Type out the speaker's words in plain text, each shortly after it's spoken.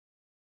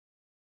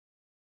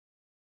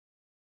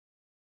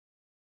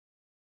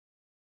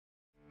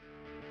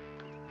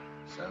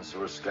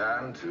Sensor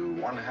scan to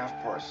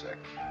 1/2 parsec.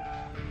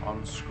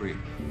 On screen.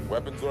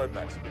 Weapons or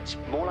maximum? It's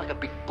more like a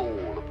big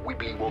ball of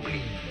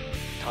wibbly-wobbly,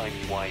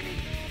 timey-wimey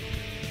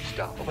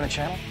stuff. Open a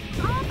channel?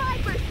 All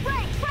Vipers,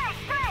 break!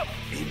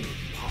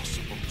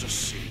 Impossible to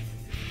see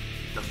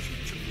the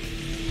future.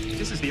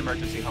 This is the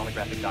emergency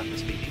holographic doctor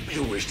speaking.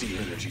 You're wasting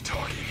your energy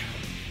talking.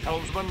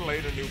 Helmsman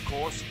laid a new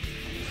course.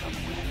 From the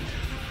wind.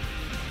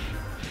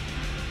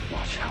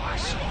 Watch how I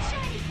saw.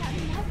 Shiny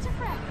coming up to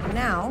front.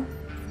 Now,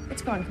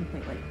 it's gone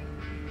completely.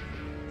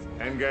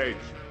 Engage.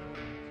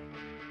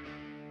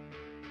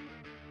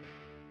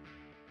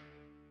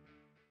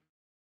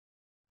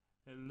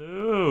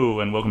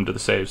 Hello, and welcome to the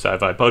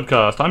Sci-Fi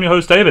podcast. I'm your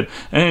host, David,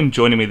 and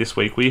joining me this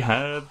week we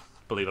have,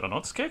 believe it or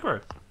not,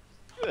 Scarecrow.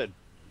 Good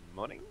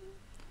morning.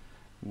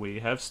 We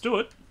have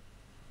Stuart.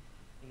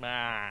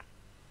 Nah.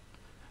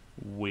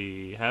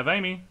 We have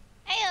Amy.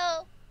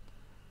 Heyo!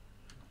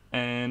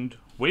 And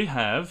we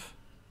have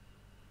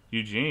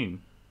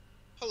Eugene.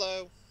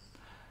 Hello.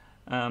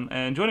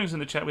 And joining us in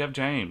the chat we have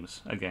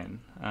James again.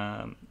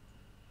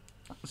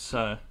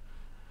 So,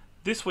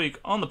 this week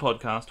on the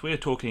podcast we are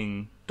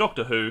talking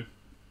Doctor Who.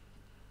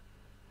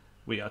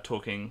 We are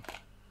talking...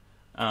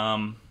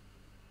 wow,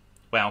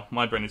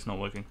 my brain is not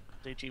working.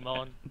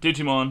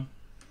 Digimon.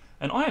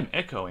 And I am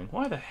echoing.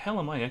 Why the hell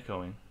am I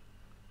echoing?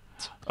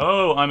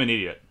 Oh, I'm an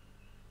idiot.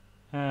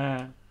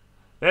 There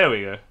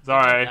we go.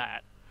 Sorry.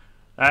 I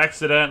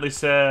accidentally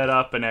set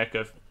up an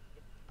echo.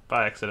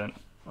 By accident.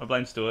 I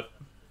blame Stuart.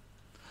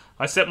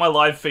 I set my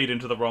live feed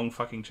into the wrong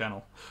fucking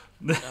channel.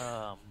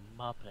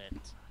 Muppet.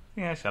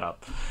 Yeah, shut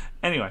up.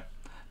 Anyway,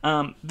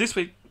 this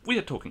week we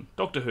are talking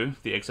Doctor Who,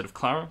 The Exit of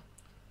Clara,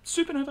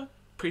 Supanova,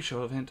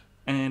 pre-show event,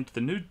 and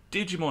the new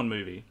Digimon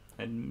movie,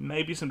 and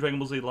maybe some Dragon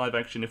Ball Z live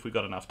action if we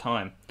got enough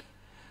time.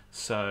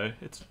 So,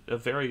 it's a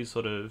very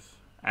sort of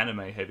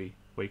anime-heavy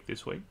week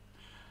this week.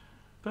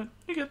 But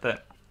you get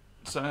that.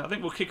 So, I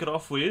think we'll kick it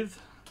off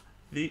with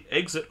The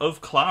Exit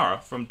of Clara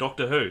from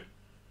Doctor Who.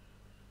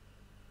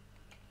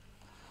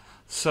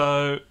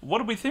 So, what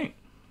do we think?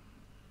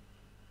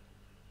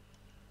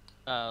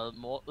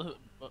 More than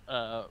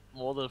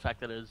the fact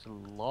that it's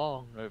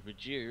long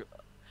overdue,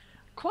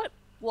 quite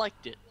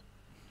liked it.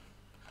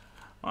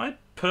 I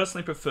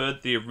personally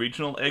preferred the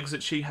original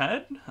exit she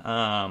had.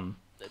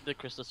 The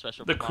Christmas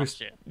special from last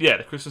year. Yeah,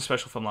 the Christmas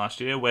special from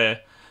last year,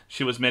 where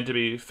she was meant to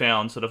be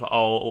found sort of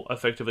old,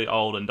 effectively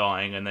old and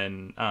dying, and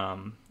then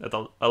at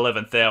the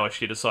 11th hour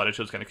she decided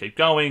she was going to keep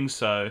going,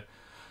 so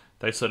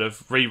they sort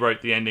of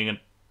rewrote the ending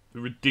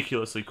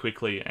ridiculously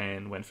quickly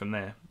and went from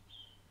there.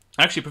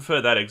 I actually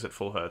prefer that exit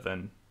for her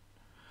than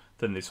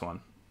this one.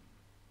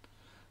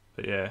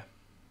 But yeah.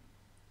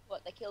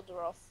 What, they killed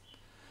her off?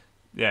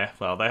 Yeah,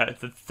 well,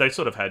 they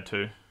sort of had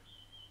to.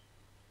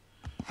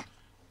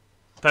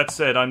 That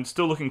said, I'm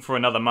still looking for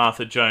another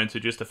Martha Jones who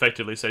just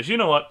effectively says, you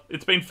know what,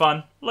 it's been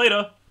fun,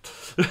 later,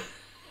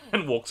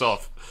 and walks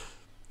off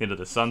into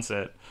the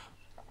sunset.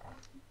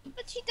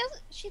 But she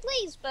doesn't, she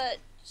leaves, but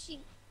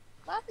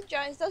Martha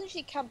Jones, doesn't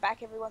she come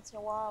back every once in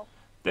a while?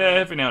 Yeah,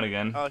 every now and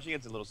again. Oh, she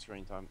gets a little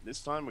screen time. This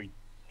time we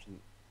can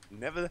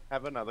never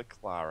have another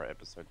Clara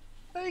episode.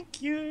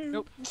 Thank you.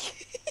 Nope.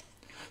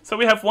 So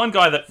we have one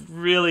guy that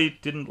really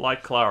didn't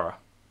like Clara.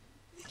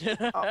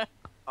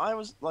 I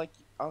was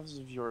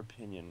of your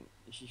opinion.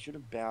 She should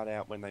have bowed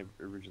out when they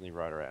originally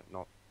wrote her out,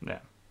 not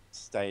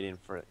stayed in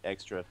for an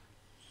extra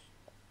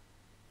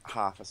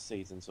half a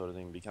season sort of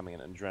thing, becoming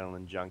an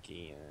adrenaline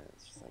junkie. And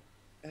it's just like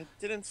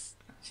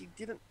she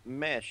didn't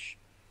mesh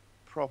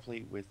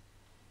properly with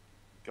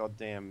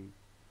goddamn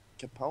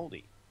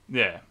Capaldi.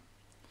 Yeah.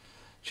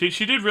 She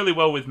did really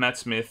well with Matt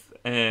Smith,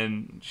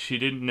 and she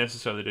didn't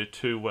necessarily do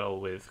too well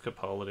with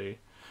Capaldi.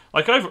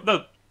 Like,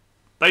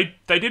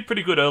 they did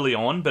pretty good early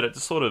on, but it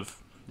just sort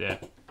of, yeah.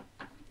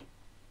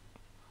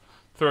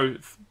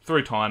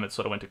 Through time, it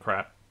sort of went to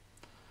crap.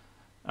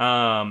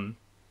 Now,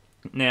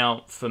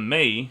 for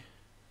me,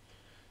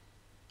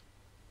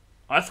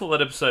 I thought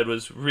that episode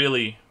was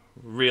really,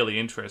 really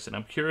interesting.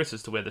 I'm curious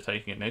as to where they're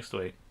taking it next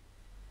week.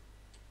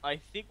 I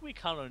think we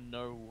kind of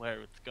know where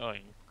it's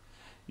going.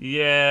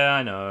 Yeah,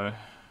 I know.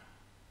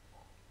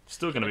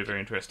 Still going to be very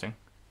interesting.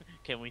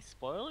 Can we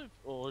spoil it,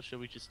 or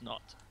should we just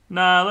not?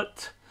 Nah,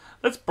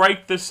 let's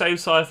break the Save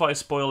Sci-Fi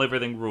spoil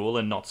everything rule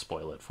and not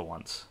spoil it for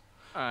once.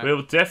 Right.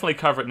 We'll definitely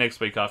cover it next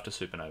week after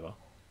Supanova.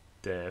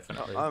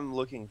 Definitely. I'm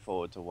looking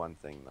forward to one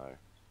thing, though.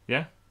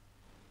 Yeah?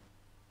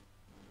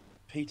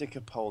 Peter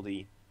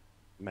Capaldi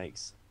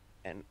makes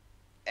an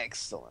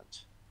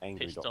excellent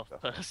angry pissed doctor.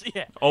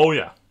 Oh,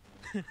 yeah.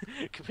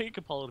 Peter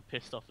Capaldi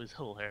pissed off is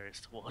hilarious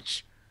to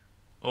watch.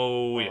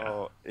 Oh, yeah.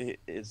 Oh, it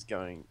is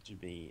going to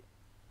be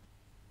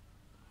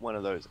one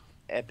of those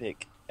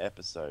epic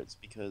episodes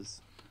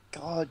because,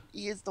 God,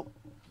 he is the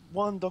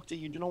one doctor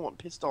you do not want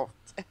pissed off.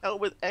 To hell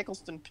with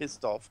Eccleston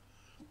pissed off.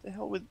 To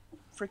hell with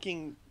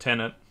freaking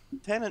Tennant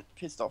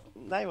pissed off.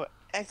 They were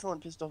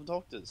excellent pissed off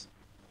doctors.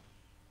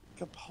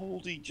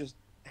 Capaldi just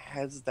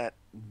has that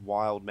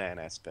wild man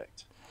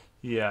aspect.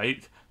 Yeah,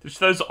 it's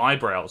those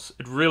eyebrows.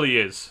 It really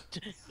is.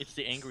 It's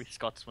the angry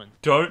Scotsman.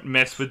 Don't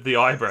mess with the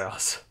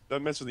eyebrows.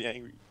 Don't mess with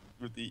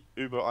the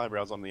uber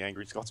eyebrows on the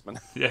angry Scotsman.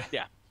 Yeah.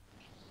 Yeah.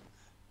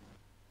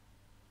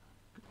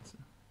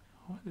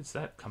 What is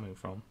that coming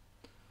from?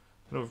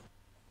 Little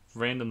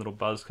random little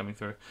buzz coming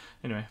through.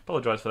 Anyway,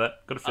 apologise for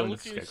that. Got a feeling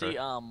it's a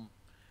scarecrow.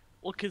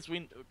 Well, because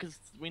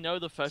we know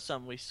the first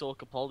time we saw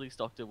Capaldi's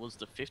Doctor was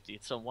the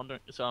 50th, so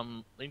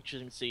I'm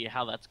interested to see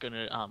how that's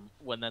gonna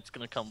when that's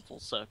gonna come full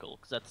circle,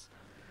 because that's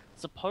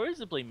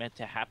supposedly meant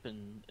to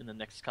happen in the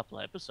next couple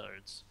of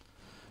episodes.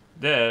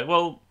 Yeah,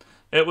 well,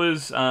 it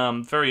was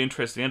very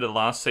interesting. End of the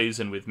last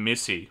season with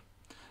Missy,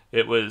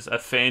 it was a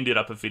fan did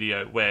up a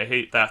video where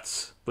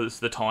was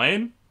the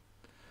tie-in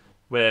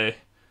where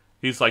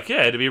he's like,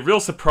 yeah, it'd be a real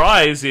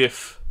surprise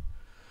if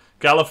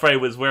Gallifrey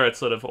was where it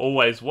sort of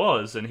always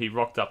was, and he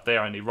rocked up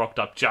there, and he rocked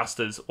up just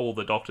as all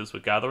the Doctors were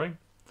gathering.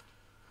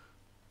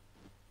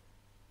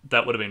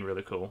 That would have been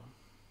really cool.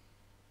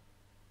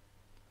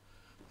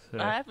 So.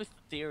 I have a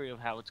theory of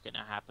how it's going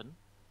to happen.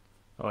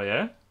 Oh,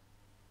 yeah?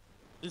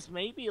 This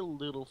may be a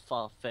little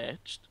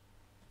far-fetched,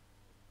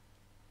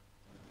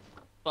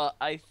 but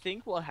I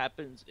think what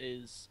happens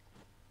is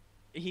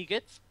he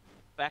gets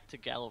back to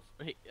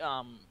Gallifrey.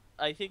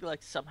 I think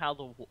like somehow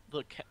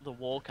the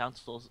War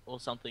Council or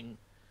something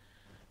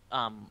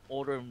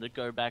order him to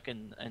go back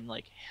and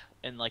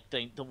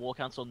the War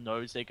Council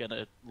knows they're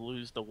gonna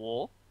lose the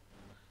war,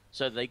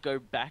 so they go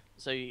back.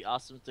 So he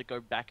asks them to go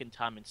back in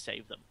time and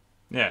save them.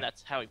 Yeah, and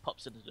that's how he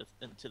pops into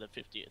the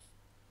 50th.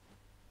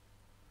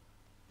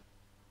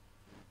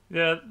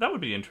 Yeah, that would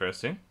be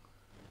interesting.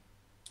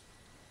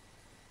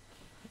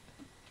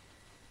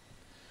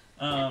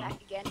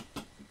 Back again.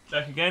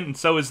 Back again, and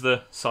so is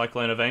the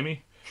Cyclone of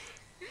Amy.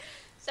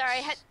 Sorry,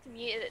 I had to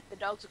mute it. The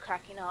dogs were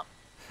cracking up.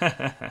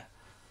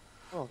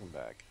 Welcome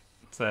back.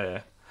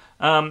 So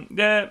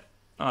yeah,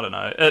 I don't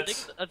know.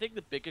 I think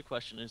the bigger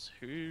question is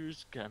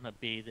who's gonna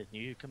be the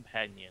new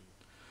companion.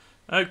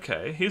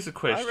 Okay, here's a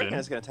question. I reckon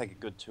it's going to take a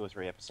good 2 or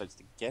 3 episodes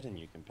to get a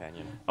new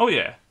companion. Oh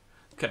yeah.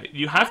 Okay,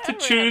 you have to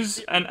choose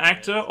an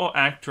actor or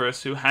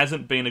actress who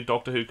hasn't been a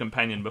Doctor Who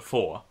companion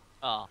before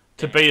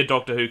to be a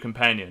Doctor Who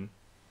companion.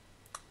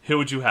 Who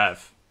would you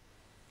have?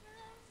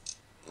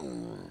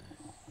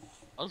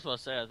 I was about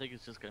to say, I think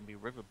it's just going to be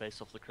River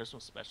based off the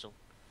Christmas special.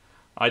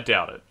 I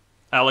doubt it.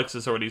 Alex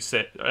has already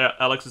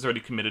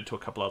committed to a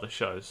couple other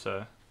shows,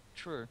 so...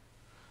 True.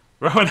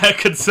 Rowan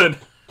Atkinson!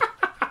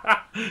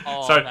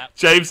 Oh, sorry,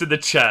 James in the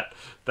chat.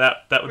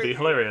 That would be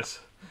hilarious.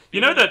 You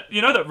know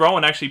that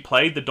Rowan actually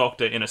played the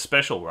Doctor in a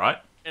special, right?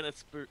 In a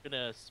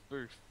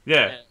spoof.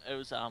 Yeah. It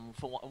was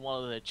for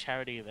one of the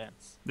charity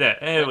events.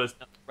 Yeah, it was...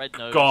 Red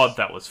Nose. God,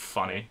 that was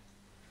funny.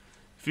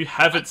 If you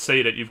haven't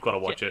seen it, you've got to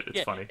watch it.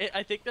 It's funny.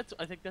 I think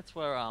that's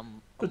where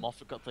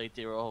Moffat got the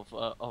idea of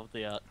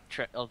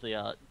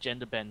the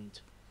gender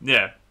bend.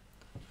 Yeah.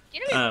 You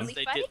know what's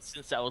really funny?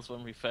 Since that was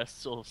when we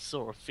first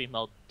saw a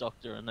female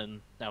Doctor, and then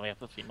now we have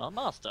a female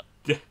Master.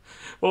 Yeah.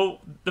 Well,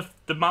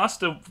 the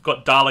Master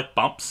got Dalek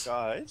bumps,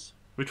 guys,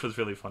 which was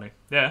really funny.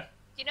 Yeah. Do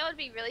you know what'd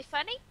be really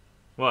funny?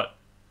 What?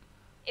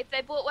 If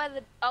they brought one of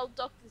the old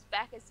Doctors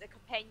back as a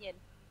companion.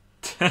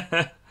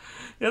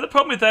 Yeah, the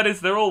problem with that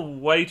is they're all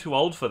way too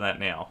old for that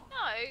now. No,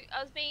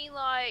 I was being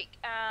like,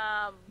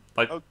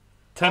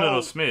 Tennant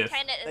or Smith.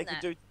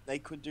 Tennant They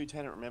could do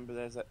Tennant. Remember,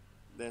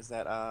 there's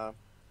that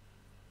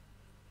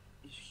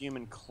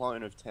human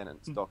clone of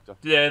Tennant's Doctor.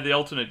 Yeah, the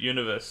alternate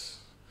universe.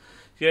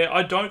 Yeah,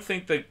 I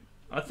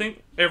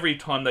think every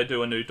time they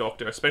do a new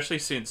Doctor, especially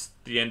since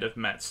the end of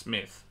Matt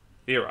Smith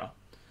era,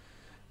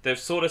 they've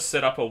sort of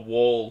set up a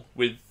wall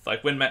with,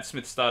 like, when Matt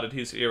Smith started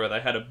his era, they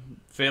had a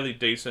fairly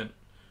decent,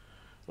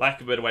 lack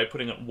of a better way of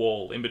putting it,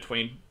 wall in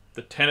between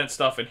the Tennant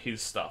stuff and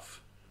his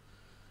stuff.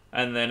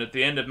 And then at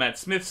the end of Matt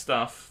Smith's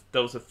stuff,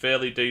 there was a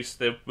fairly decent...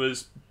 There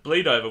was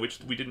bleed over, which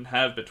we didn't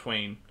have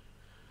between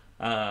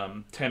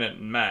Tennant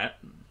and Matt.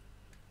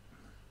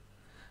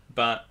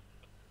 But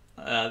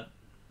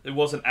it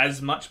wasn't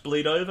as much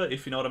bleed over,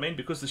 if you know what I mean,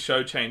 because the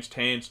show changed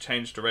hands,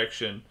 changed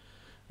direction.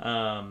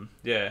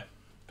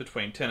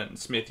 Between Tennant and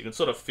Smith, you can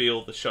sort of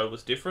feel the show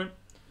was different.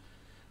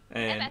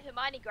 And How about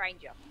Hermione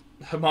Granger?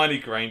 Hermione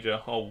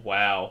Granger, oh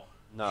wow.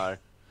 No.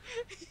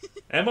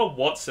 Emma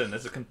Watson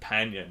as a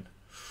companion.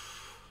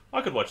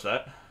 I could watch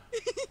that.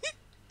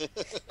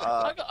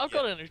 I've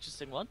got an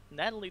interesting one.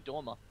 Natalie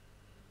Dormer.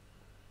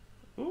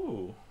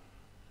 Ooh.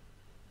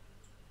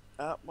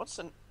 What's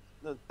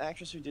the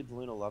actress who did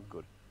Luna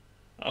Lovegood?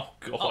 Oh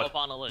god. Oh,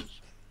 Ivana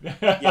Lynch.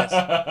 Yes.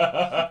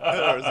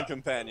 Her as a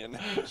companion.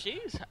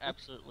 She's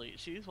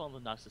one of the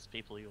nicest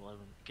people you'll ever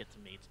get to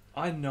meet.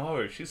 I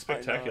know, she's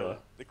spectacular.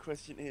 The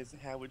question is,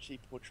 how would she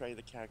portray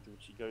the character?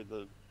 Would she go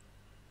the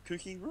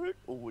kooky route,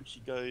 or would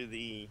she go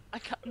the... I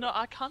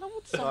kind of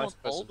want someone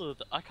older.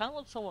 I kind of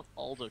want someone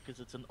older because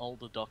it's an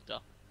older Doctor.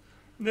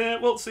 Yeah,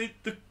 well, see,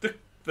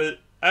 the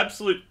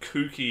absolute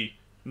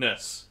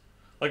kookiness.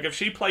 Like, if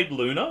she played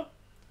Luna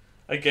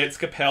against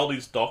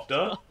Capaldi's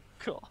Doctor...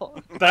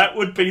 God. That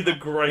would be the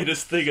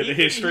greatest thing in the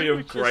history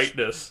of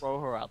greatness. Throw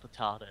her out the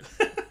TARDIS.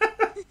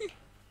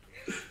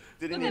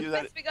 Didn't Look he do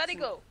at that? Professor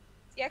McGonagall.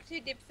 He actually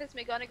did Professor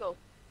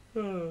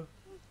McGonagall.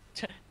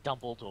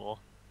 Dumbledore.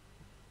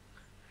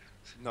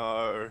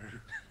 No.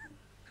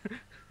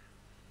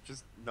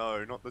 Just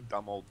no, not the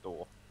dumb old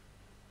door.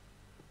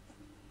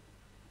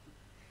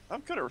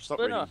 I'm gonna stop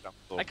But reading no,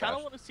 Dumbledore. I kind of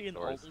Bash want to see an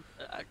stories.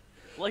 older...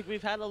 like,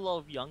 we've had a lot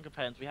of young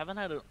companions. We haven't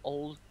had an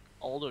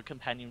older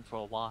companion for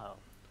a while.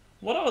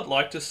 What I would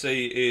like to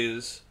see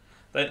is...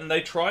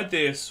 They tried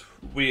this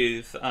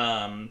with...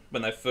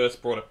 when they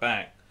first brought it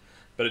back,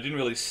 but it didn't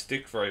really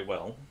stick very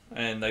well.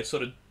 And they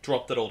sort of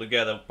dropped it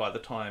altogether by the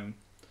time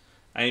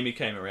Amy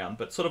came around.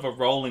 But sort of a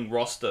rolling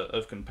roster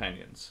of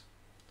companions.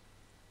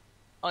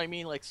 I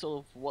mean, like, sort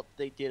of what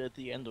they did at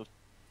the end of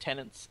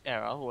Tennant's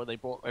era, where they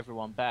brought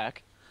everyone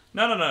back.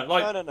 No.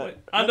 Like, No.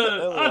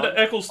 Under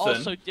Eccleston,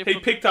 Also he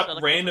different picked up set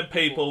of random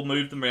people. people,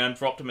 moved them around,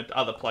 dropped them into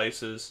other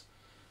places.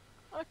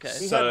 Okay.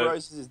 He So- had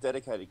Rose as his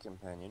dedicated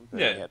companion, but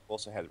Yeah. he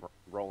also had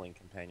rolling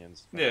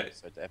companions from Yeah.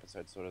 episode to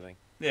episode sort of thing.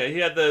 Yeah, he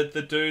had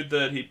the dude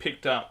that he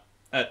picked up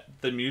at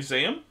the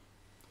museum,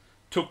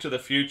 took to the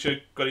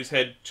future, got his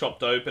head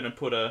chopped open and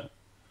put a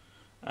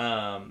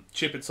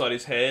chip inside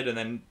his head and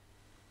then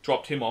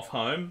dropped him off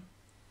home.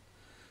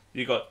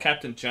 You got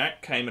Captain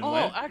Jack came and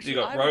went. Actually, You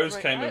got I Rose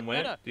regret- came I- and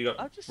went. no, You I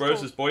got just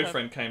Rose's thought-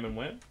 boyfriend came and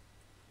went.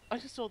 I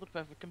just saw the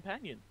perfect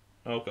companion.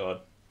 Oh god,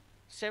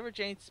 Sarah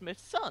Jane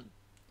Smith's son.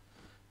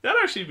 that'd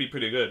actually be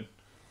pretty good.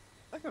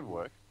 That could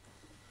work.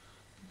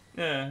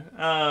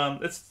 Yeah,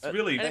 it's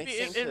really And They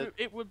it, seem it,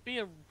 to- it would be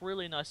a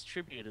really nice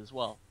tribute as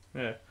well.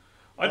 yeah.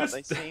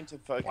 They seem to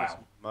focus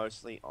Wow.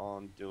 mostly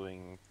on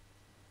doing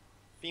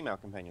female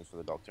companions for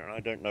the Doctor, and I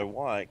don't know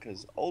why,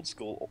 because old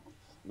school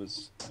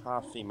was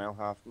half female,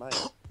 half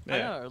male. I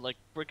Yeah, know, like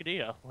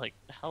Brigadier. Like,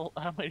 how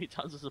many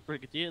times is the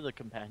Brigadier the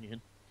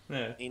companion?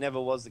 yeah, He never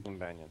was the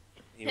companion.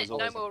 He was No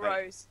always more a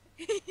Rose.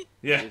 yeah.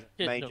 He was a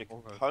Yeah, major no,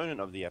 Rose. component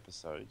of the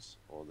episodes,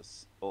 or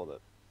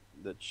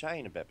the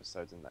chain of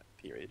episodes in that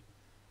period,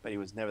 but he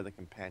was never the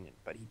companion.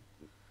 But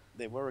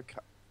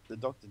the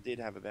Doctor did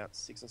have about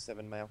 6 or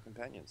 7 male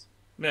companions.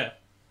 Yeah.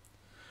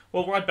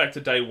 Well, right back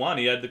to day one,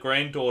 he had the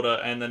granddaughter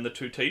and then the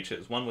 2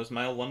 teachers. One was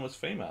male, one was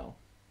female.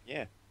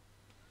 Yeah.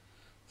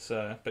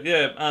 So, but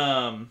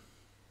yeah,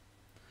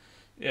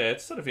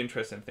 it's sort of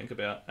interesting to think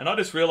about. And I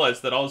just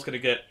realised that I was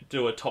going to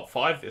do a top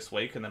 5 this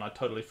week, and then I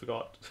totally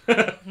forgot.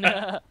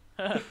 I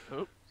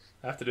Oop.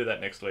 have to do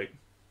that next week.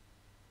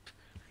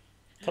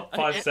 Top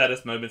 5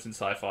 saddest moments in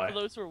For sci-fi.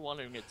 those who are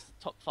wondering, it's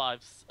top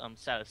 5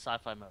 saddest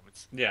sci-fi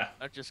moments. Yeah.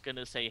 I'm just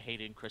gonna say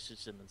Hayden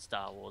Christensen in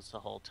Star Wars the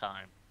whole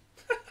time.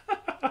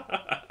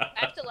 I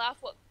have to laugh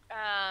what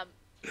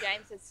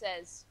James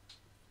says.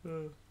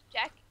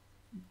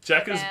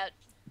 Jack about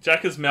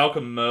Jack is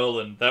Malcolm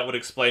Merlin. That would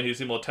explain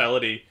his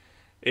immortality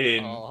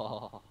in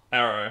Oh.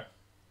 Arrow.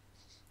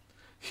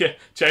 Yeah,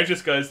 James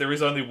just goes, there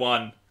is only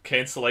one.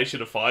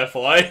 Cancellation of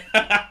Firefly.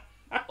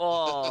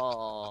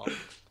 Oh.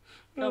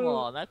 Come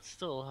on, that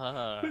still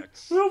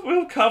hurts.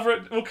 We'll cover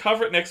it. We'll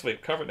cover it next week.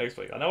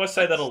 I know I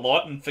say that a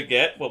lot and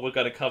forget what we're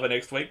going to cover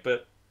next week,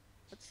 but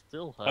That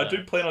still I hurts.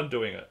 do plan on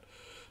doing it.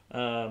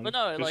 But no,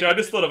 'cause, like, yeah, I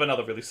just thought of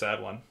another really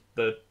sad one.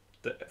 The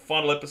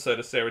final episode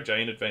of Sarah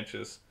Jane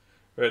Adventures,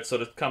 where it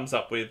sort of comes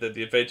up with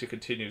the adventure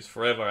continues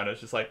forever, and it's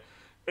just like,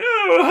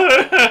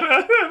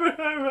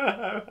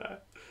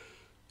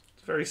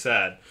 it's very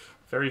sad,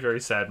 very very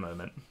sad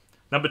moment.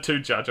 Number 2,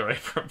 Jar Jar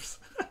Abrams.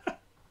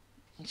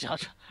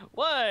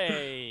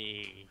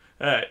 Way.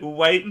 Alright, we'll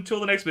wait until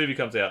the next movie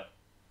comes out.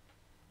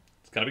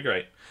 It's gonna be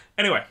great.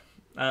 Anyway,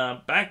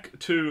 back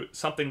to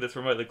something that's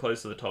remotely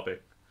close to the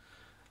topic.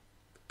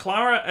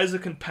 Clara as a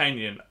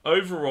companion,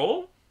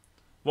 overall,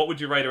 what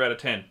would you rate her out of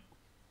 10?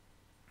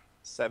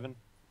 7.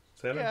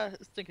 7? Yeah, I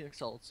was thinking a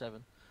solid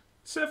 7.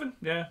 7,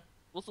 yeah.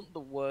 Wasn't the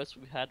worst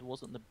we had,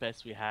 wasn't the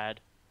best we had.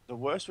 The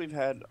worst we've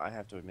had, I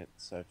have to admit,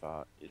 so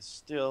far, is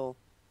still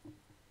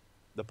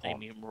the pond.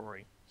 Amy and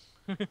Rory.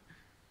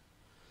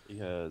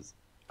 Because,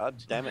 god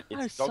damn it, I'm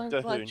it's so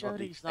Doctor glad Who, not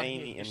the Jodie's not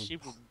here, Amy 'cause and... she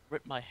would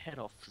rip my head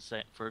off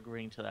for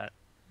agreeing to that.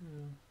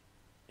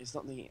 It's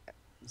not the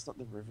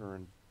River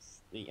and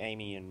the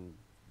Amy and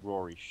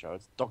Rory show.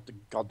 It's Doctor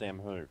Goddamn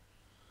Who.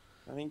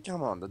 I mean,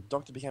 come on. The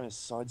Doctor became a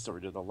side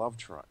story to the love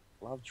triangle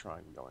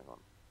going on.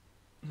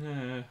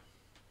 Yeah.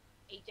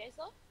 EJ's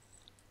on.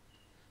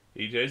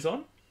 EJ's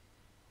on?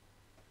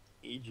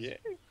 EJ.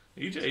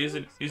 EJ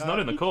isn't. He's not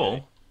in the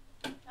call.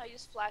 I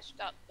just flashed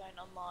up going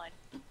online.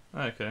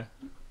 Okay.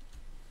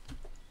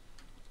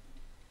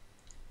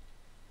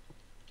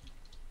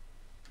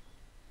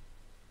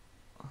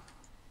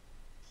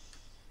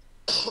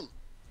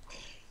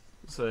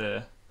 So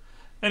yeah.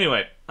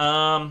 Anyway,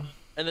 And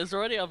there's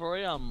already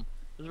some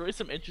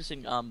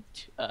interesting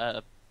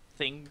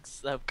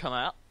things that have come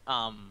out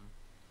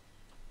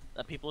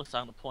that people are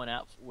starting to point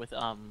out with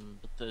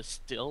the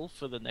still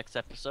for the next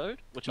episode,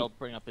 which I'll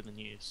bring up in the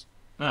news.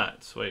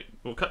 alright, sweet.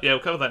 We'll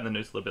cover that in the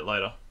news a little bit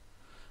later.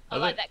 I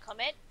like that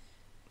comment.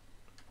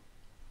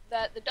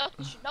 The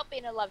Doctor should not be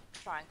in a love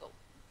triangle.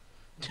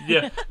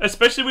 Yeah,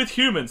 especially with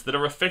humans that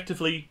are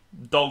effectively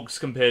dogs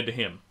compared to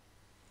him.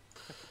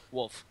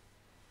 Wolf.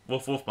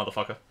 Woof woof,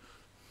 motherfucker.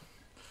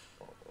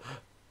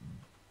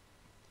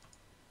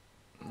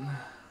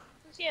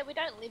 Yeah, we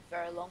don't live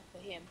very long for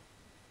him.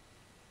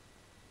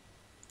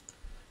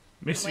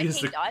 Missy When is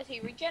he the dies, he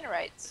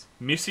regenerates.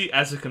 Missy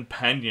as a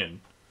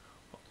companion.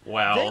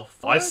 Wow, There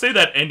I were- see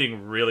that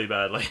ending really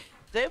badly.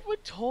 There were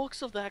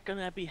talks of that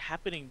gonna be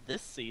happening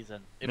this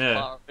season. If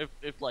Yeah.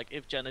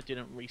 if Jenna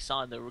didn't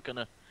re-sign, they were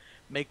gonna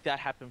make that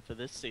happen for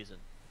this season.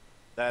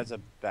 That's a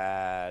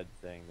bad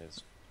thing.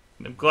 There's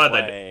I'm glad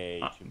they way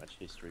did. too much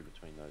history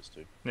between those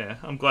two. Yeah,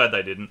 I'm glad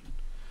they didn't.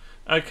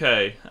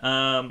 Okay,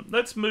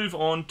 let's move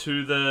on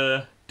to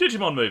the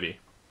Digimon movie.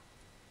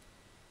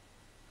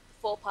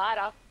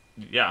 4-parter.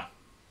 Yeah.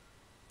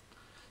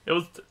 It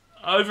was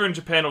over in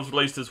Japan. It was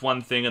released as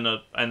one thing, and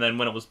then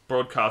when it was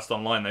broadcast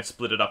online, they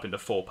split it up into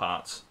 4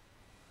 parts.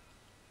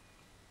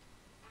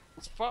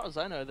 As far as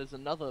I know,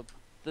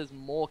 there's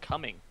more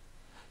coming.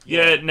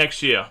 Yeah,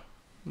 next year,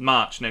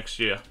 March next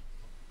year,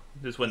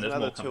 is when There's there's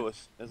more another coming.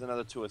 there's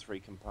another 2 or 3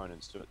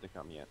 components to it to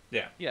come yet.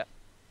 Yeah. Yeah.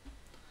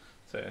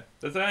 So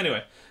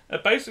anyway,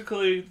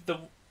 basically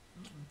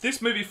this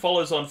movie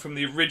follows on from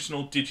the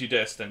original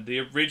Digidestin.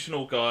 The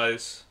original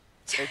guys.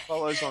 It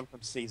follows on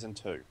from season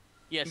 2.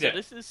 Yeah, so Yeah.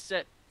 this is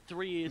set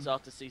 3 years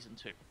after season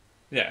 2.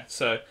 Yeah,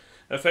 so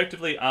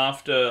effectively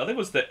after, I think it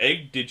was the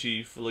Egg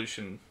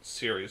Digivolution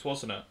series,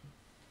 wasn't it?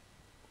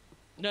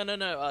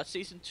 No.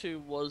 Season 2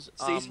 was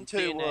Season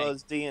 2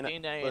 was DNA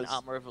and was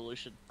Armor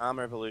Evolution.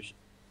 Armor Evolution.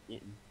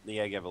 The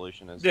Egg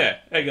Evolution is Yeah,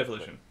 Egg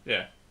Evolution.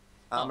 Yeah.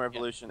 Armor yeah.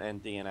 Evolution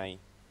and DNA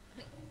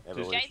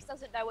Evolution. James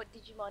doesn't know what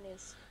Digimon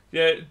is.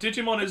 Yeah,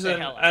 Digimon is the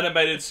an hell out.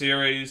 animated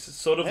series,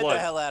 sort of Get the like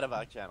hell out of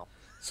our channel.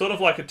 sort of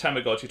like a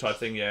Tamagotchi type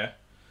thing. Yeah.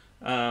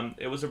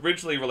 It was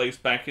originally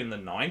released back in the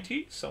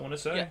 90s, I want to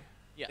say. Yeah.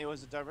 Yeah. It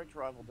was a direct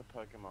rival to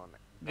Pokemon.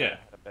 Yeah.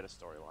 Had a better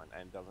storyline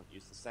and doesn't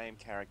use the same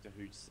character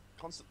who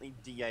constantly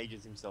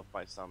de-ages himself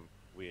by some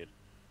weird.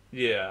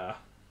 Yeah.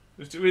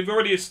 We've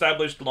already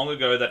established long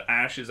ago that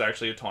Ash is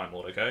actually a Time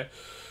Lord, okay?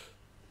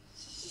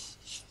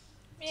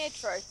 Yeah,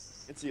 true.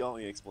 It's the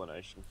only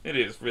explanation. It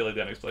is really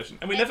the only explanation.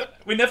 And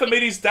we never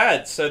meet his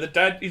dad, so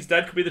his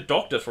dad could be the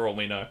Doctor for all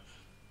we know.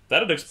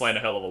 That'd explain a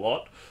hell of a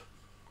lot.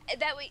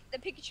 The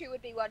Pikachu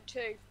would be one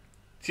too.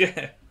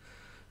 Yeah.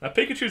 Now,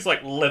 Pikachu's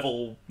like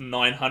level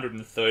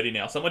 930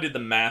 now. Someone did the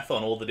math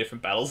on all the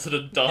different battles that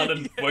had done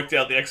and worked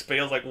out the XP.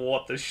 I was like,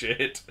 what the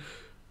shit?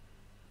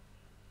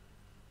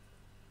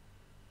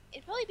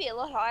 It'd probably be a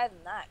lot higher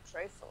than that,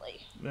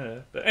 truthfully. Yeah.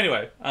 But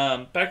anyway,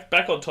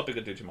 back on topic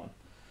of Digimon.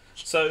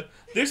 So,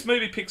 this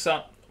movie picks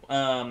up,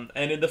 and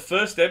in the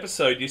first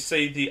episode, you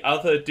see the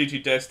other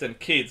Digidestin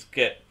kids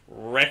get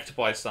wrecked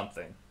by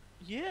something.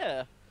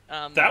 Yeah.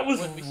 That was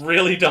when we-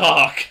 really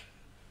dark.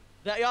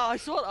 Yeah, I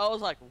saw it. I was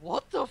like,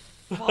 "What the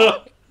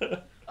fuck?"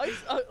 I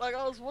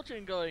was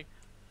watching, going,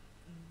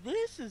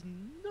 "This is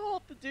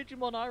not the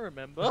Digimon I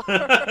remember."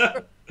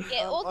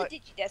 Yeah, all the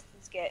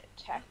Digidestins get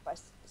attacked by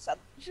some.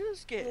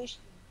 Just get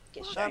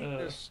shot.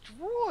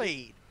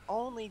 destroyed.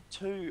 Only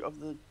 2 of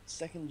the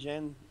second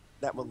gen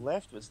that were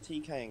left was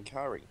TK and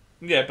Kari.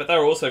 Yeah, but they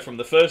were also from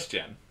the first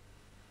gen.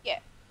 Yeah.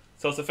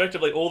 So it's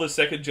effectively all the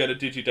second gen of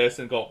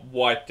Digidestin got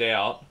wiped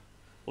out,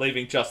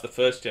 leaving just the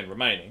first gen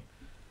remaining.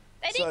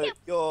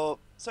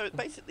 So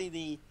basically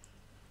the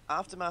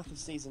aftermath of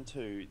season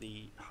 2,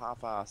 the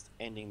half-assed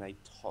ending they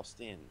tossed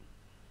in,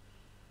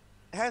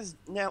 has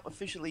now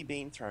officially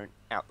been thrown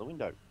out the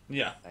window.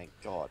 Yeah. Thank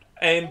God.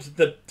 And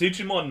the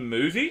Digimon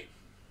movie,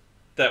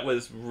 that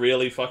was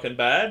really fucking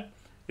bad,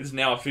 is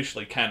now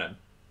officially canon.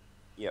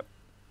 Yep.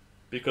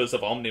 Because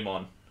of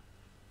Omnimon.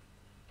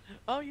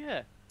 Oh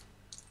yeah.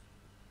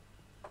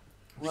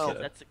 Well,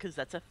 Because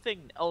that's a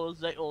thing. Or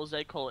as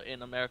they call it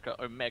in America,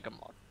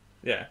 Omegamon.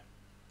 Yeah.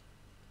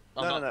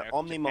 Oh, no, not no. America,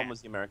 Omnimon Japan.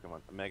 was the American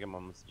one.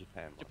 Omegamon was the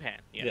Japan one. Japan.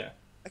 Yeah. Yeah.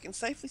 I can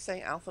safely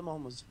say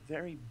Alphamon was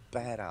very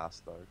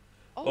badass, though.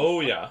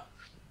 Oh yeah.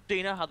 Do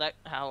you know how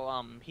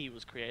he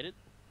was created?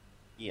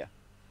 Yeah.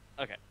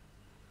 Okay.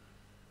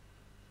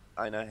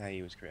 I know how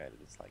he was created.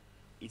 It's like,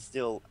 he's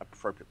still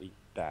appropriately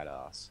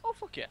badass. Oh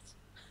fuck yes.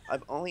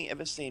 I've only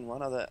ever seen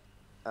one other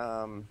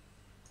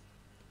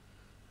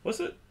Was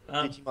it?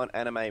 Digimon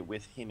anime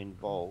with him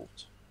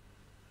involved.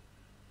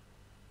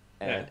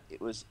 And Yeah.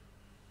 it was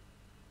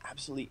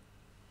absolutely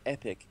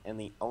epic. And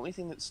the only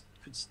thing that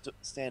could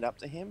stand up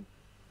to him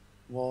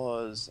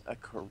was a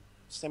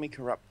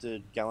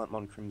semi-corrupted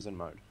Gallantmon Crimson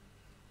mode.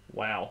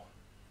 Wow.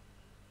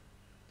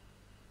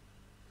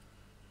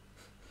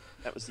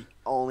 That was the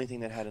only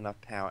thing that had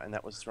enough power, and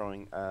that was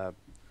throwing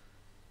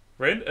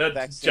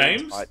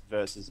James? type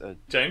versus a...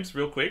 James,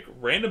 real quick.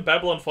 Random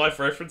Babylon 5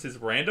 reference is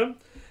random.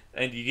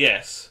 And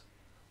yes,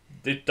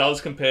 it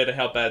does compare to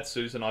how bad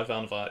Susan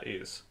Ivanova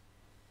is.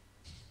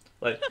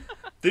 Like,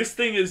 this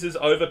thing is as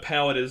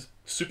overpowered as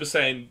Super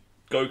Saiyan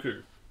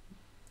Goku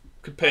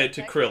compared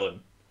to Krillin.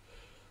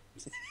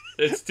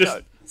 It's just...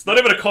 No. It's not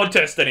even a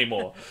contest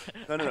anymore.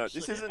 No.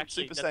 This isn't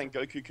Super Saiyan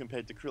Goku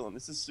compared to Krillin.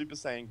 This is Super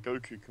Saiyan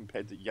Goku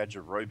compared to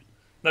Yajirobe.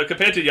 No,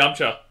 compared to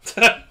Yamcha.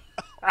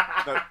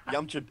 No,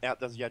 Yamcha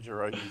outdoes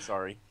Yajirobe,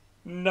 sorry.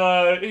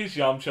 No, he's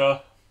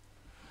Yamcha.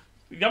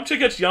 Yamcha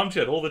gets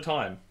Yamcha'd all the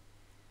time.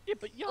 Yeah,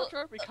 but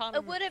Yajirobe can't It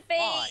even would it be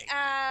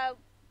fly.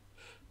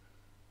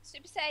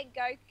 Super Saiyan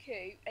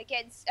Goku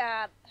against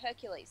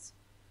Hercules.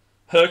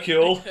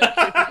 Hercule.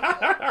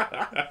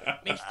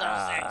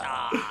 Mr.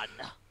 Satan.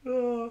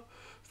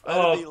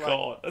 Oh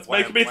god, that's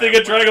making me think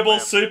of Dragon Ball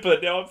Super.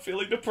 Now I'm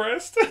feeling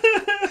depressed.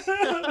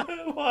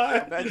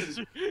 Why?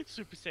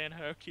 Super Saiyan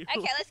Hercule.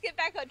 Okay, let's get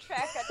back on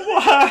track.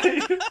 Why?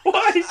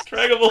 Why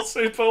Dragon Ball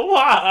Super?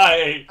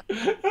 Why?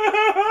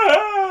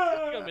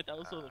 I admit, that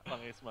was sort of the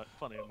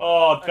funny.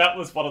 Oh, that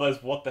was one of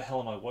those "what the hell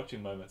am I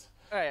watching" moments.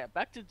 Alright,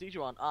 back to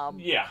Digimon.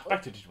 Yeah,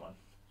 back to Digimon.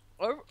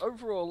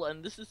 Overall,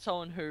 and this is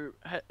someone who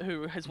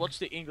has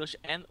watched the English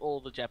and all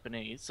the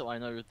Japanese, so I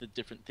know the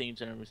different themes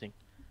and everything.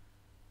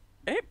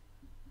 It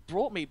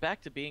brought me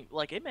back to being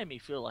like, it made me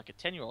feel like a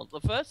 10-year-old.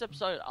 The first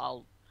episode,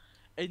 I'll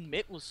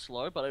admit, was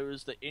slow, but it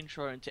was the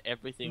intro into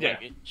everything. Yeah.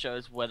 Like, it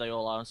shows where they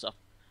all are and stuff.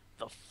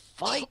 The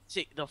fight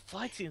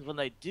scenes when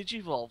they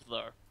digivolve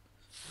though.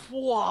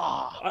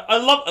 Wow. I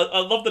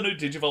love the new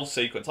Digivolve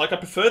sequence. Like, I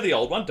prefer the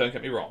old one. Don't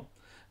get me wrong,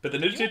 but the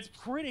new one's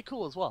pretty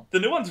cool as well. The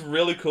new one's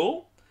really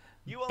cool.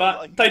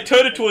 But they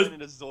turned it to a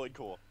Zoid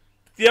Core.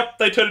 Yep,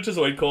 they turned it to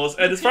Zoid cores,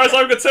 and as far as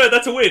I'm concerned,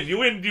 that's a win. You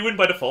win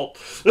by default.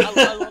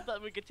 I love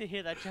that we get to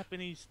hear that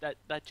Japanese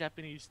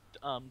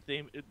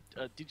theme,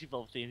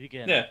 Digivolve theme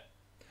again. Yeah.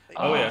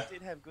 They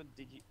did have good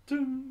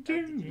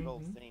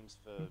Digivolve themes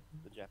for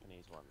the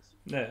Japanese ones.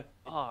 Yeah.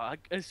 Oh,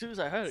 as soon as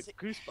I heard it,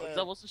 goosebumps.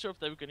 I wasn't sure if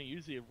they were going to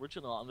use the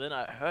original, and then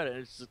I heard it.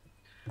 It's just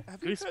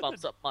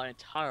goosebumps up my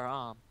entire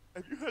arm.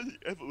 Have you heard the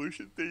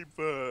evolution theme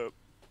for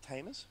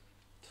Tamers?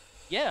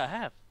 Yeah, I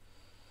have.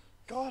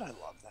 God, I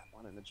love that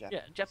one in the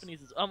Japanese. Yeah,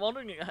 Japanese is... I'm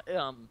wondering,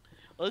 well,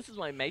 this is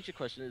my major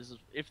question, is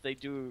if they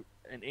do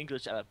an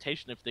English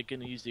adaptation, if they're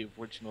going to use the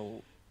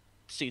original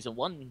Season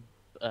 1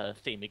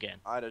 theme again.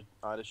 I'd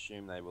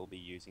assume they will be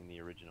using the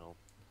original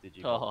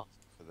Digimon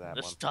for that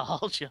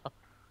nostalgia.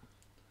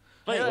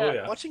 one.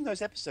 But watching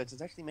those episodes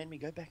has actually made me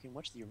go back and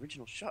watch the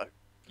original show.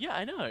 Yeah,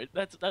 I know.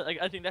 I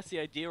think that's the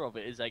idea of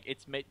it. Is like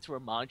it's meant to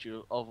remind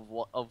you of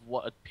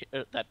what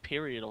that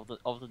period of the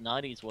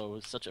 90s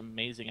was such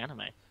amazing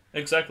anime.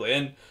 Exactly,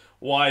 and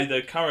why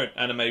the current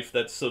anime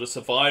that sort of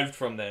survived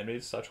from them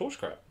is such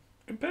horsecrap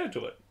compared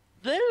to it.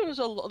 There's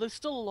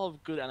still a lot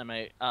of good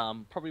anime.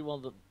 Probably one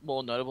of the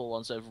more notable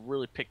ones that have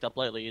really picked up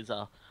lately is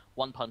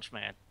One Punch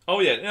Man.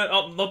 Oh yeah,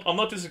 I'm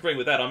not disagreeing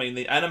with that. I mean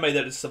the anime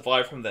that has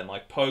survived from them,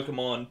 like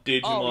Pokemon,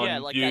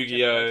 Digimon,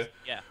 Yu-Gi-Oh.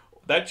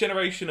 That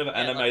generation of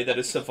anime that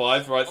has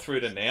survived right through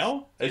to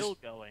now still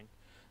going.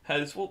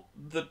 Has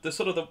the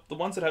sort of the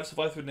ones that have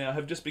survived through now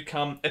have just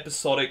become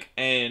episodic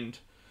and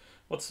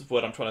what's the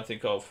word I'm trying to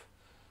think of?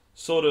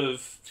 Sort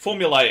of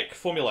formulaic.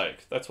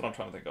 That's what I'm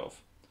trying to think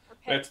of.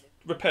 It's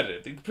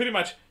repetitive. Pretty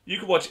much, you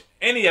could watch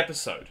any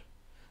episode,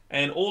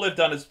 and all they've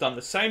done is done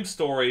the same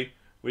story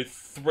with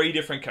 3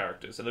 different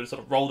characters, and they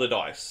sort of roll the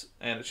dice,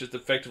 and it's just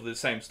effectively the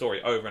same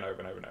story over and over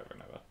and over and over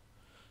and over.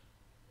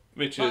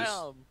 Which is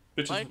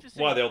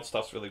why the old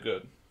stuff's really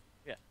good.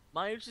 Yeah.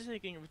 My interesting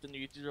thing with the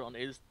new Digimon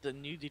is the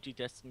new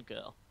Digidestined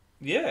girl.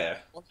 Yeah.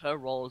 What her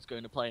role is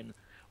going to play, and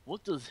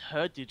what does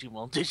her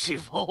Digimon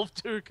Digivolve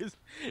do? Because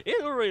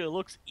it already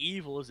looks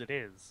evil as it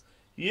is.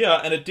 Yeah,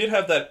 and it did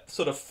have that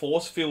sort of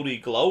force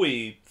fieldy,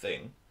 glowy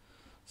thing.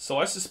 So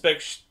I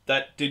suspect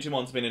that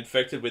Digimon's been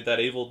infected with that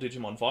evil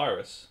Digimon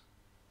virus.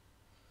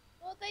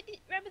 Well, they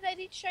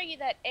did show you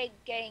that egg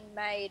getting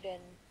made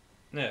and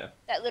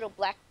that little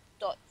black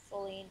dot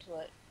falling into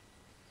it.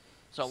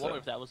 So I wonder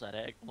if that was that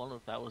egg. I wonder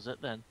if that was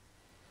it then.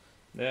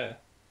 Yeah.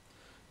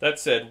 That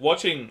said,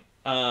 watching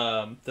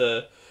when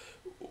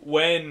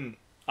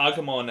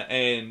Agumon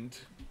and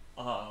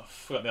I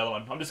forgot the other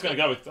one. I'm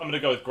gonna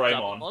go with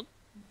Greymon. Gabumon?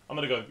 I'm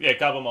gonna go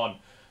Gabumon.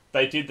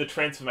 They did the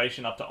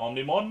transformation up to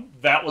Omnimon.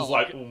 That was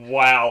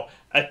wow.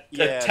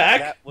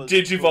 Attack,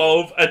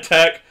 Digivolve, cool.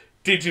 Attack,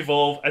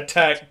 Digivolve,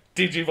 attack,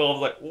 Digivolve.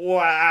 Like,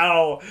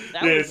 wow,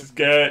 this is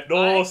getting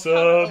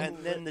awesome. And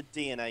then the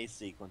DNA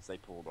sequence they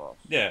pulled off.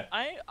 Yeah.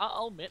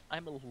 I'll admit,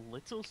 I'm a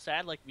little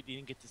sad like we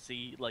didn't get to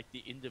see like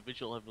the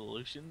individual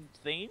evolution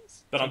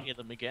themes. But hear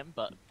them again,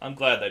 but I'm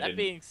glad they did. That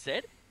being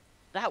said,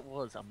 that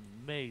was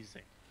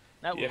amazing.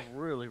 That was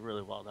really,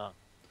 really well done.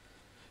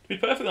 To be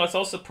perfectly honest, I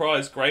was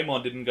surprised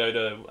Greymon didn't go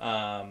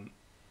to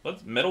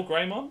what's Metal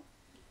Greymon?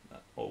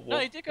 No,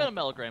 he did go to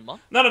Metal Greymon.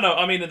 No.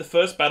 I mean in the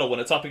first battle when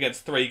it's up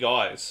against 3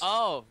 guys.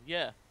 Oh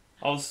yeah.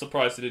 I was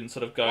surprised it didn't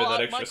sort of go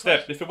that extra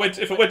step. If it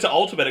went to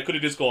Ultimate, it could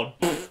have just gone.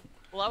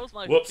 Well, that was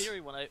my theory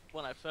when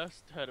I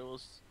first heard it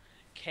was,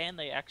 can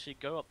they actually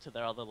go up to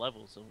their other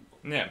levels?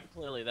 And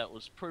clearly that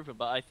was proven,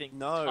 but I think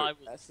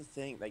that's the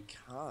thing, they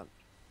can't.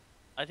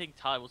 I think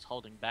Tai was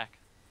holding back.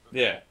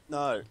 Yeah.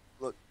 No,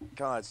 look,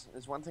 guys,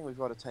 there's one thing we've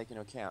got to take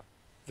into account.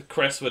 The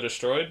crests were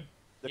destroyed.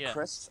 The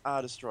crests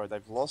are destroyed.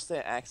 They've lost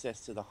their access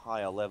to the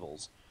higher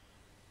levels.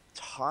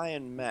 Tai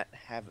and Matt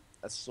have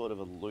a sort of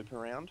a loop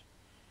around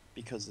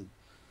because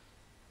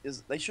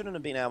they shouldn't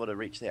have been able to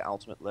reach their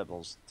ultimate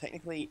levels.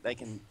 Technically, they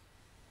can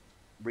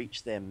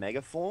reach their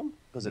mega form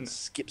because it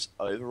skips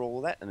over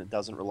all that and it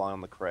doesn't rely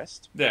on the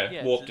crest.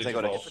 Yeah, warp they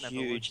got a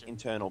huge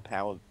internal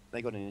power.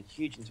 They got a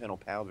huge internal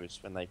power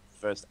boost when they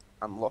first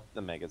unlocked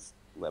the megas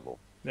level.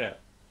 Yeah.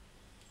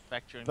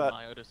 manufacturing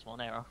Myotis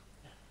One error.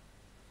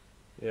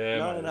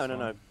 Yeah.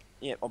 No.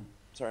 Yeah. Oh,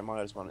 sorry,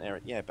 Myotis One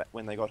error. Yeah, but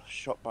when they got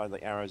shot by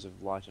the arrows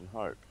of light and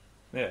hope.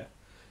 Yeah.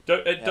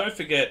 Don't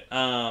forget.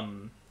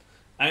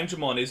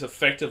 Angemon is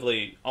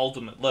effectively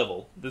ultimate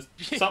level. There's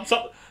some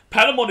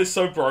Patamon is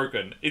so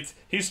broken.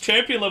 His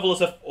champion level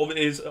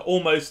is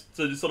almost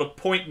sort of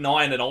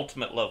 0.9 at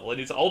ultimate level, and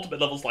his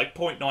ultimate level is like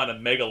 0.9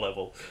 at mega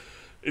level.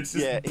 It's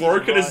just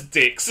broken as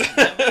dicks.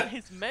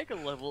 His mega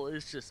level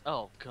is just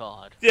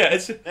god. Yeah,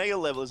 mega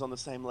level is on the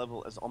same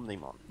level as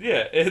Omnimon.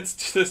 Yeah,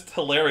 it's just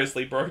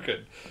hilariously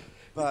broken.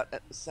 But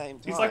at the same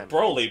time, he's like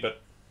Broly,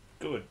 but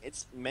good.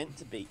 It's meant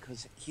to be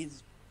because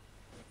his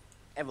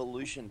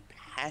evolution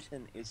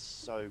pattern is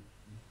so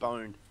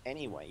boned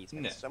anyway. He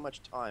spends so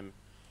much time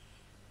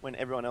when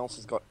everyone else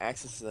has got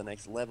access to the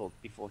next level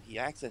before he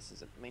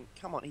accesses it. I mean,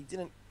 come on, he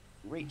didn't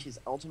reach his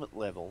ultimate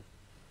level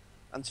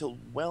until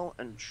well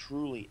and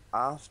truly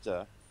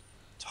after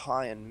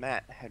Ty and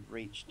Matt had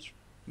reached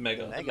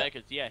Mega. The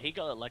Megas, yeah, he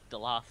got it like the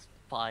last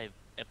 5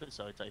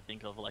 episodes, I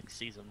think, of like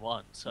season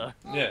 1. So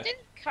yeah,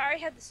 didn't Kari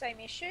have the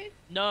same issue?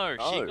 No,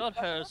 she got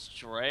her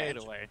straight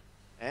away.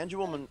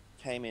 Angelwoman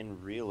came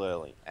in real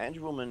early.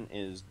 Angelwoman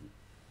is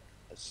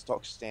a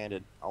stock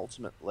standard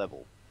ultimate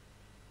level.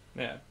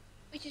 Yeah.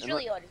 Which is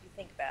really odd if you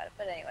think about it,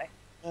 but anyway.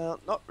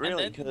 Not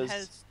really, because it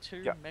has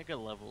 2 mega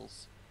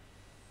levels.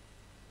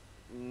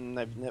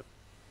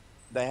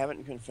 They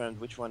haven't confirmed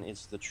which one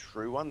is the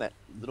true one. That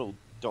little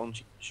Don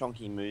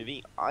Shonky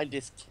movie. I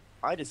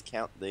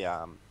discount the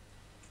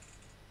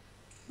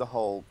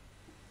whole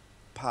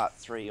part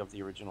 3 of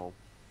the original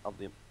of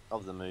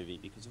the movie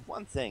because of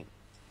one thing.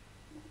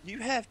 You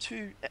have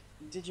 2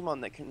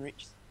 Digimon that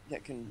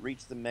can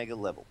reach the mega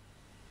level.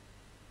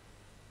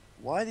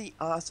 Why the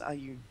ass are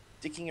you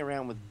dicking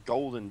around with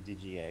golden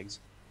Digi-Eggs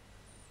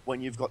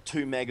when you've got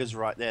 2 megas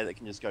right there that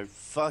can just go,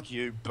 fuck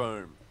you,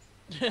 boom.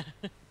 Yeah,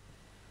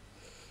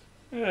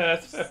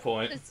 that's a fair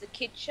point. It's a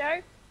kid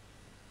show.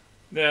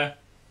 Yeah.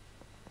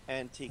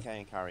 And TK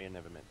and Kari are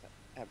never meant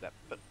to have that.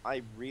 But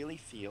I really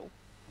feel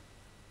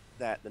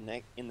that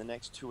in the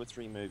next 2 or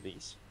 3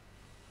 movies,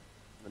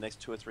 the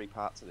next 2 or 3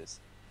 parts of this,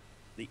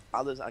 the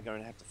others are going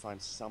to have to find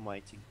some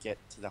way to get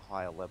to the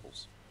higher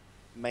levels.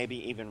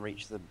 Maybe even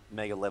reach the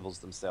mega levels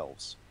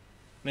themselves.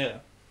 Yeah.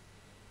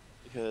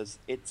 Because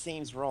it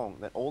seems wrong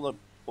that all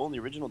the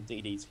original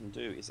DDs can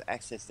do is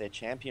access their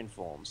champion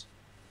forms,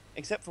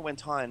 except for when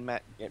Ty and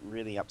Matt get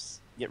really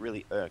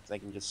irked. They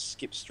can just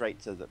skip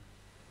straight to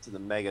the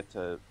mega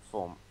to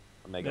form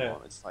a Megamon. Yeah.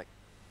 It's like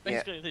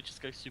basically they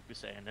just go Super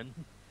Saiyan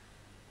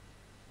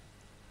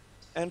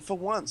and for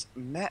once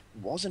Matt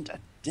wasn't a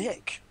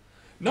dick.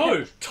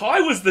 No,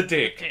 Ty was the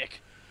dick.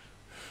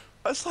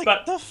 It's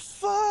like, the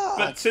fuck?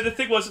 But see, the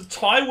thing was,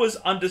 Ty was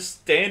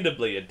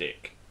understandably a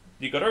dick.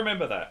 You gotta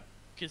remember that.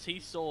 Because he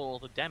saw all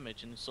the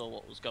damage and saw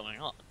what was going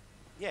on.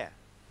 Yeah.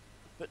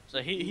 But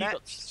so he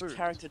Matt's got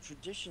character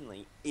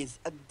traditionally is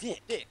a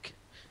dick.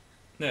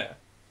 Yeah.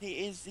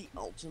 He is the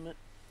ultimate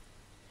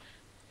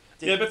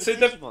dick. Yeah,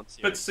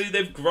 but see,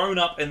 they've grown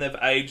up and they've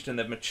aged and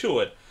they've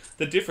matured.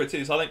 The difference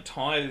is, I think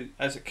Ty,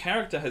 as a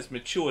character, has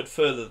matured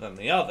further than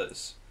the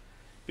others.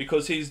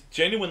 Because he's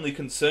genuinely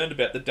concerned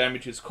about the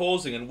damage he's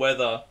causing and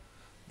whether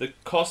the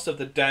cost of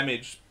the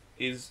damage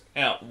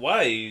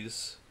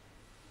outweighs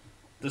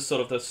the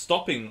sort of the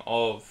stopping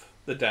of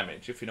the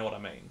damage, if you know what I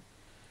mean.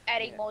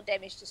 Adding more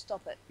damage to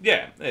stop it.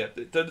 Yeah.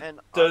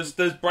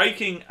 Does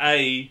breaking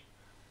A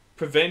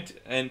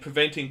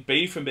preventing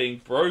B from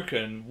being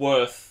broken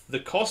worth the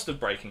cost of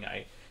breaking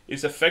A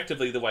is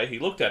effectively the way he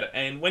looked at it.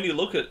 And when you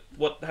look at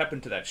what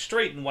happened to that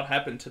street and what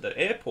happened to the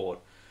airport,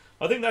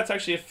 I think that's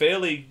actually a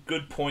fairly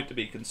good point to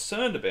be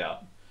concerned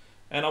about.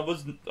 And I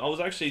was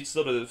actually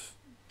sort of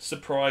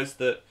surprised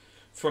that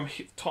from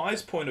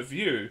Ty's point of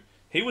view,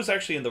 he was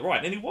actually in the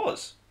right. And he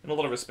was, in a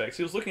lot of respects.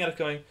 He was looking at it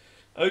going,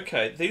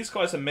 okay, these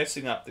guys are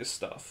messing up this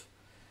stuff.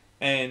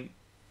 And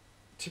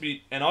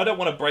I don't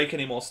want to break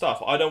any more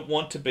stuff. I don't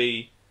want to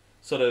be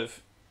sort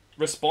of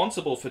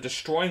responsible for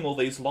destroying all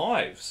these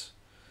lives.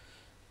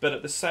 But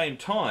at the same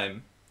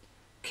time,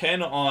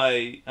 can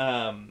I...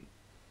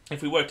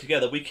 if we work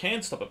together, we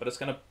can stop it, but it's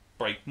going to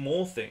break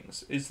more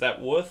things. Is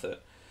that worth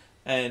it?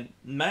 And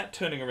Matt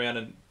turning around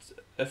and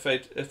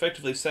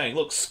effectively saying,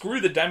 look, screw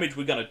the damage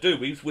we're going to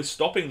do. We're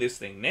stopping this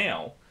thing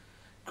now,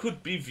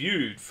 could be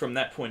viewed from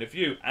that point of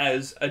view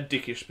as a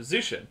dickish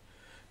position.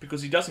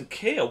 Because he doesn't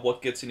care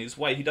what gets in his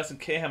way. He doesn't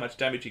care how much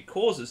damage he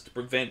causes to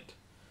prevent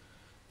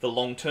the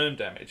long-term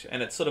damage.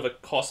 And it's sort of a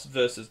cost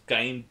versus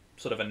gain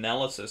sort of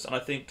analysis. And I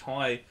think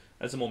Ty,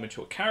 as a more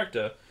mature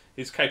character,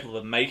 is capable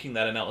of making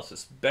that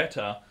analysis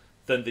better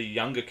than the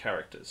younger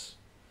characters.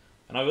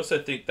 And I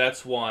also think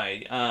that's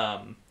why,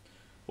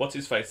 what's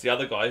his face, the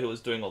other guy who was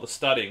doing all the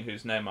studying,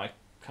 whose name I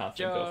can't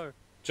think of,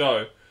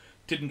 Joe,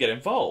 didn't get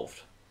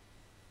involved.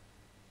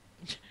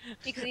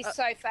 Because he's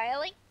so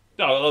failing?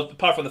 No,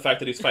 apart from the fact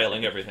that he's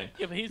failing everything.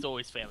 Yeah, but he's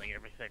always failing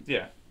everything.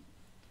 Yeah.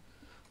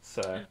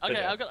 So. Okay,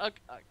 yeah.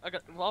 I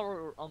got. While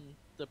we're on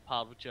the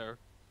part with Joe,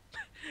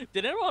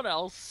 did anyone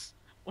else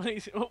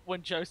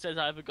when Joe says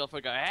I haven't got for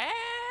go?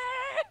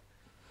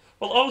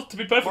 Well, to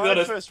be perfectly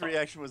honest, my first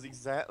reaction was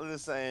exactly the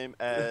same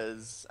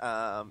as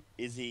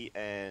Izzy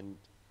and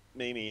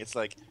Mimi. It's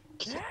like,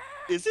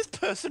 is this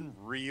person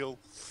real?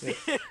 Yeah.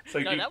 So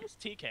no, that was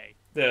TK.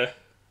 Yeah.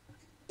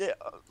 Yeah,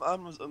 I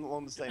was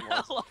along the same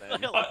lines. I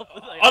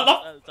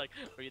love. It's like,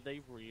 are they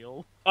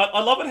real?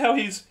 I love it how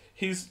he's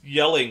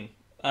yelling.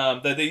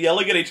 They're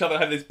yelling at each other,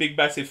 have this big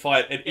massive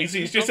fight, and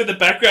Izzy's just in the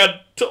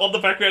background, on the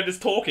background,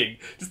 just talking,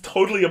 just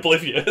totally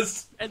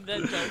oblivious. And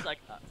then Joe's like,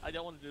 I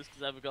don't want to do this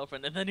because I have a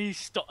girlfriend, and then he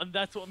and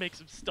that's what makes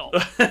him stop.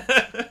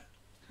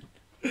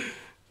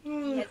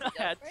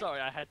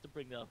 Sorry, I had to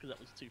bring that up because that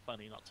was too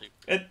funny not to.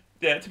 And,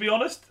 yeah, to be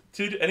honest,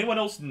 did anyone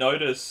else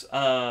notice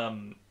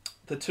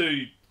the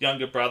two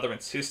younger brother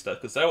and sister,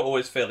 because they were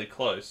always fairly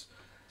close?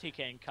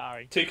 TK and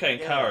Kari. TK and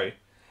Kari.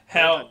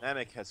 How the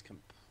dynamic has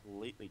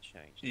completely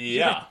changed.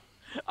 Yeah.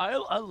 I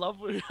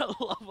love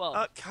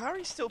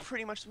Kari's still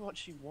pretty much what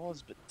she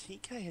was, but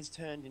TK has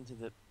turned into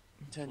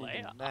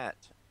Matt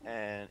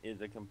and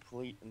is a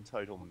complete and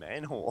total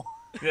man whore.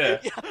 Yeah.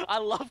 Yeah, I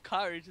love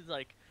Kari. It's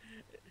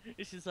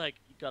just like,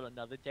 you got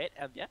another date,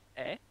 have ya?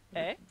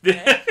 and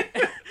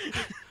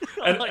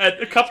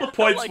a couple of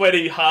points when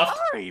he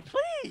Kari,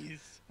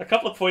 please. A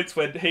couple of points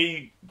when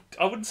he,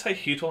 I wouldn't say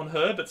hit on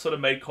her, but sort of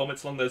made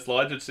comments along those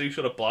lines, and she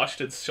sort of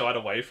blushed and shied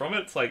away from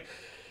it. It's like,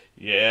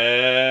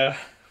 yeah,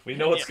 we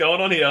know what's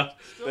going on here.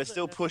 We're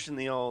still pushing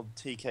the old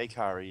TK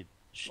Kari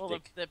shtick.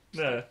 Well, they're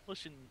still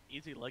pushing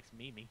Izzy likes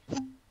Mimi.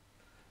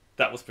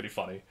 That was pretty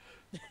funny.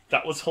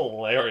 That was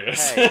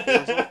hilarious.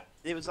 Hey,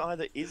 it was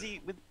either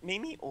Izzy with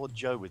Mimi or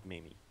Joe with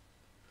Mimi.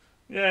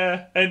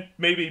 Yeah, and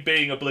maybe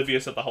being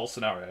oblivious of the whole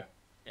scenario.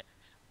 Yeah.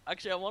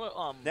 Actually, I want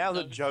to now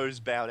that Joe's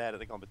bowed out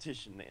of the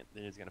competition,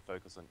 then he's going to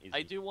focus on Izzy.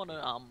 I do want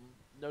to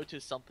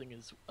notice something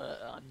as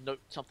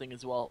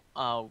well.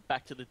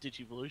 Back to the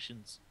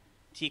Digivolutions,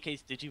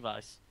 TK's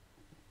Digivice.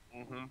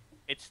 Mm-hmm.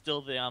 It's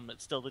still the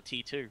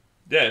T2.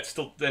 Yeah, it's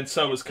still, and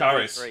so was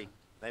Kari's.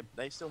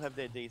 They still have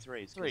their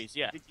D3s.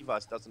 Yeah.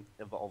 Digivice doesn't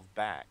evolve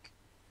back.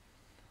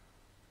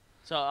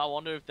 So I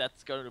wonder if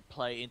that's going to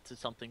play into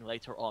something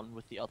later on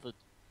with the other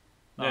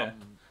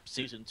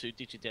season 2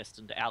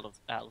 Digidestined out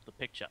of the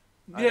picture.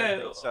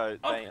 Yeah, so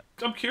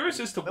I'm curious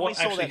as to what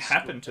actually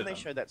happened to them. When they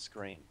showed that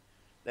screen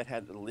that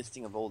had the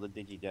listing of all the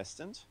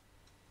Digidestined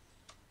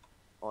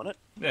on it.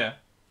 Yeah.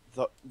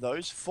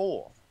 Those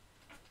 4,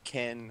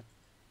 Ken,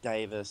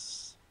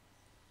 Davis,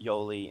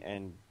 Yoli,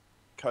 and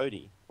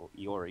Cody, or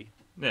Iori.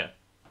 Yeah.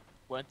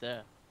 Weren't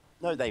there.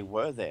 No, they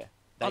were there.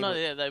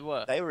 They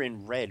were. They were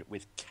in red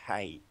with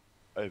K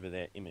over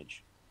their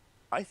image.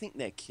 I think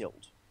they're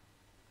killed.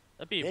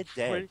 They're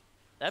dead.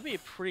 That'd be a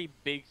pretty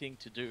big thing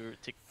to do.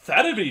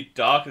 That'd be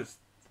dark as.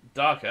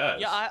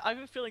 Yeah, I have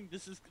a feeling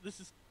this is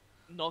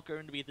not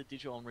going to be the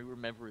Digimon we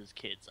remember as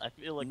kids. I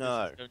feel like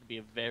this is going to be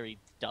a very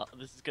dark.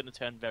 This is going to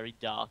turn very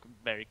dark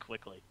very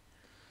quickly.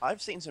 I've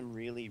seen some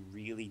really,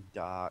 really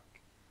dark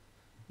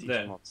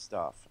Digimon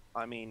stuff.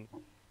 I mean,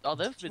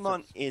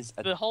 Digimon is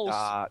a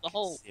dark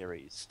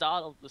series.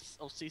 Start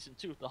of season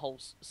 2, the whole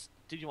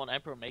Digimon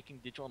Emperor making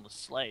Digimon the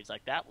slaves,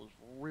 like that was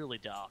really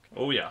dark.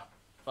 Oh yeah.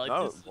 But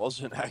no, it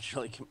wasn't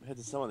actually compared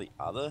to some of the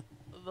other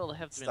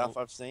stuff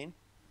I've seen.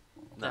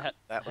 That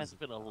has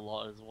been a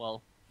lot as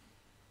well.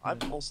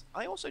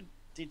 I also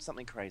did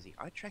something crazy.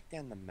 I tracked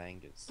down the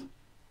mangas.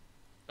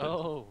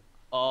 Oh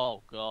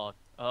god.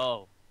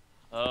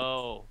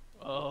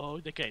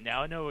 Okay,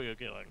 now I know where you're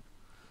going.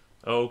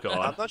 Oh god.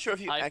 I'm not sure if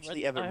you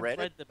actually ever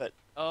read it, but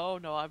oh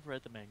no, I've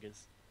read the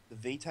mangas. The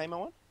V-Tamer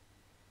one?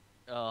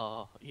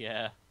 Oh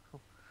yeah.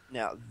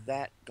 Now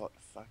that got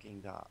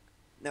fucking dark.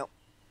 Now,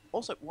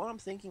 also what I'm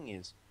thinking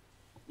is,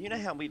 you know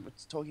how we were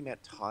talking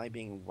about Tai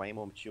being way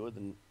more mature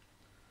than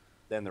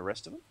the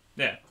rest of them?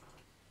 Yeah.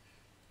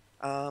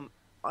 I'm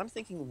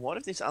thinking, what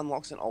if this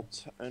unlocks an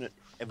alternate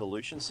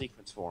evolution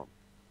sequence for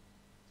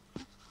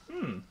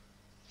them?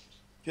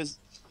 Because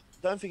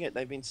don't forget,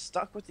 they've been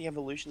stuck with the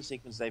evolution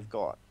sequence they've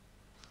got.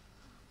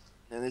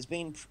 And there's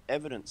been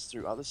evidence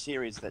through other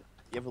series that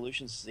the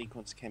evolution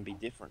sequence can be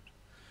different.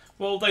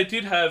 Well, they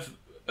did have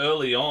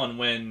early on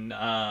when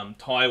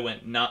Tai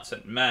went nuts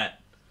at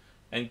Matt,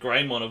 and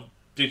Greymon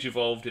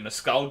digivolved in a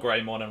Skull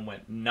Greymon and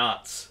went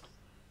nuts.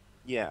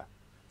 Yeah.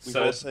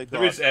 So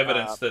there is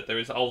evidence that there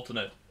is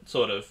alternate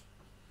sort of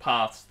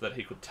paths that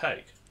he could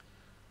take.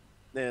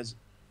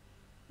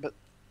 But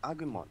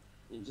Agumon,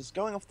 just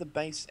going off the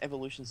base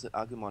evolutions that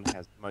Agumon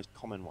has, the most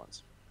common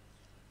ones.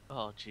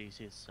 Oh jeez,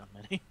 here's so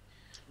many.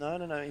 No.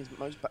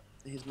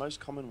 His most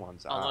common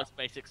ones are... most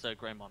basic, so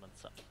Greymon and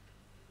stuff.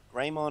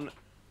 Greymon,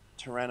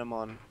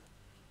 Tyrannomon,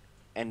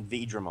 and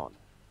Vidramon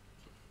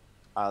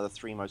are the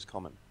 3 most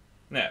common.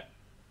 Yeah.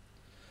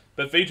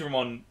 But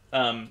Vidramon,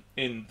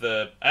 in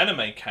the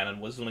anime canon,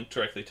 was linked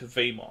directly to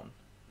Vmon.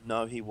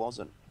 No, he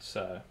wasn't.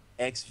 So...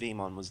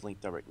 X-Vmon was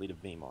linked directly to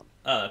Vmon.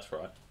 Oh, that's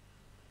right.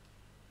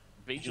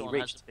 Vidramon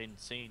hasn't been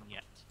seen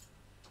yet.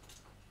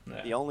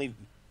 Yeah.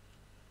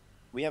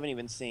 We haven't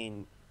even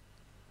seen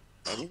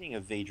anything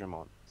of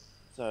Vidramon.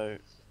 So,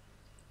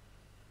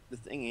 the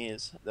thing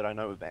is, that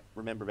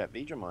remember about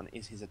Vidramon,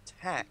 is his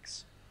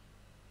attacks,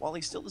 while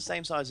he's still the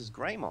same size as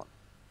Greymon,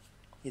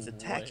 his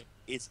attack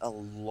is a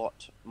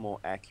lot more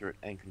accurate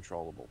and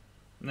controllable.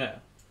 Yeah.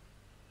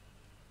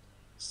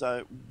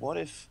 So what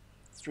if,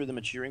 through the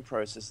maturing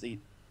process, they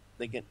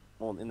get,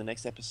 well, in the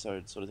next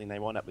episode sort of thing, they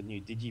wind up with new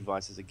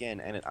Digivices again,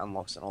 and it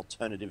unlocks an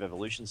alternative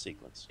evolution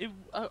sequence. It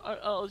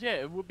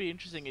would be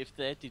interesting if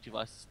their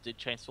Digivices did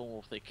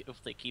transform,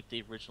 if they keep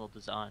the original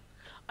design.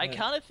 I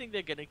kind of think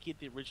they're going to keep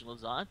the original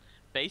design,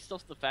 based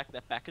off the fact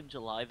that back in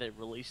July they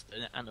released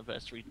an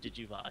anniversary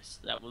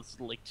Digivice that was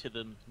linked to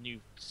the new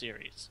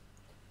series.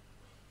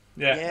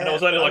 Yeah, and it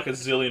was only like $1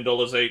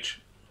 zillion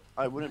each.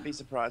 I wouldn't be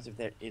surprised if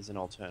there is an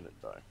alternate,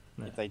 though.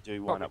 Yeah. If they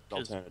do wind up with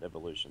alternate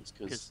evolutions.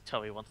 Because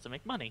Toei wants to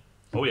make money.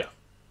 Oh, yeah.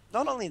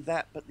 Not only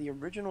that, but the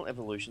original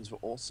evolutions were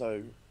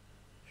also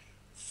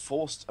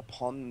forced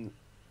upon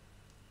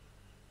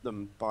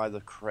them by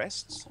the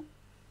crests.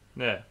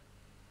 Yeah.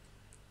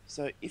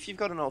 So if you've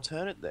got an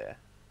alternate there,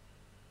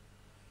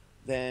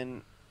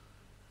 then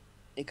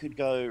it could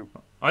go...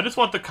 I just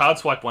want the card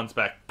swipe ones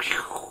back.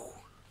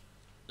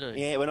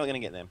 Yeah, we're not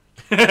going to get them.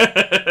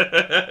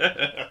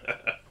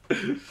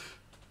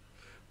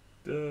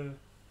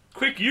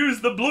 Quick,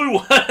 use the blue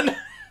one! Okay.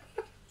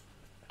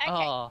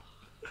 Are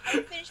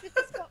we finished with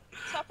this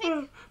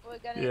topic? We're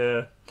gonna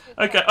yeah.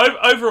 Okay,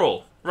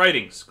 overall,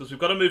 ratings, because we've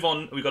got to move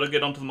on, we've got to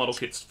get onto the model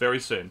kits very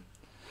soon.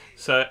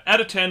 So,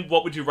 out of 10,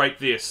 what would you rate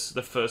this,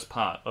 the first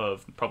part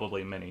of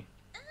probably many?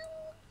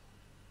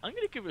 I'm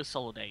going to give it a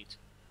solid 8.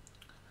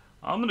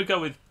 I'm going to go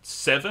with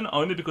 7,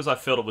 only because I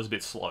felt it was a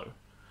bit slow.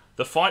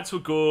 The fights were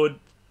good,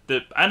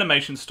 the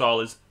animation style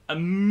is a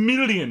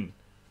million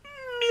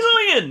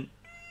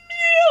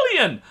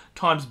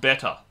times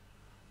better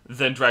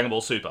than Dragon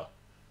Ball Super.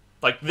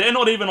 Like, they're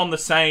not even on the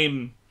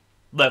same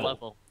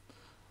level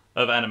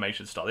of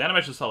animation style. The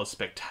animation style is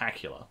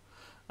spectacular.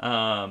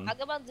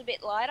 Agumon's a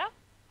bit lighter.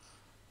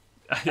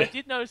 I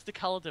did notice the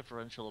color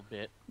differential a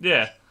bit.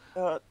 Yeah.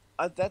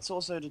 That's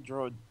also to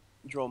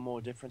draw more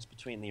difference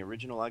between the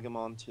original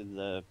Agumon to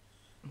the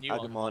new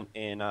Agumon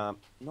in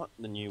not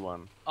the new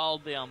one. Oh,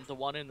 the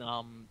one in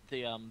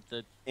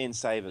the in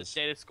Savers.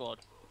 The Data Squad.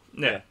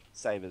 Yeah,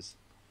 Savers.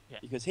 Yeah.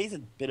 Because he's a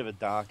bit of a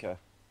darker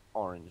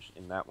orange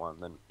in that one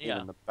than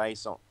even the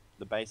base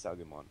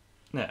Agumon.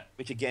 Yeah.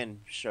 Which again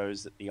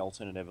shows that the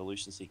alternate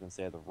evolution sequence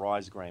there, the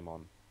Rise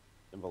Greymon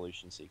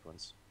evolution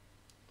sequence.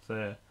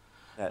 So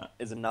that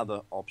is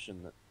another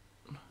option that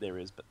there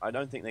is, but I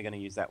don't think they're going to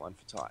use that one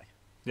for Tai.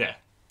 Yeah.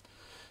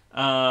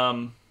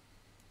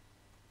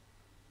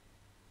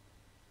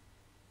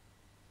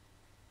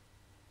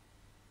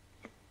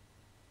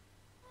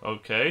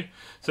 Okay.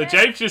 So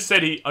James just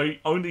said he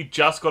only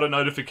just got a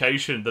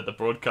notification that the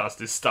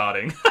broadcast is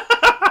starting.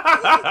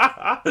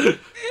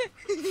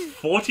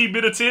 40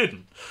 minutes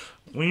in.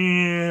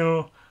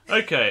 Well,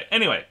 okay.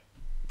 Anyway,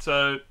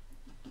 so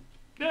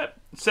yeah,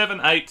 7,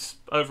 8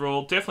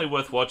 overall. Definitely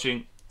worth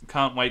watching.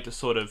 Can't wait to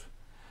sort of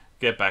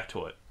get back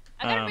to it.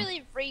 I'm gonna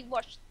really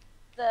rewatch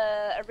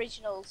the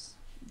originals.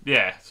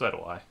 Yeah, so do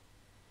I.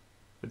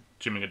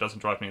 Assuming it doesn't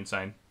drive me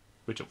insane,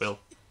 which it will,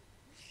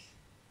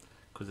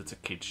 because it's a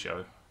kids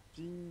show,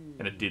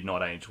 and it did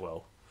not age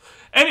well.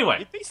 Anyway,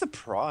 you'd be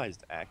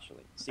surprised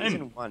actually.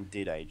 Season 1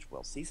 did age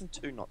well. Season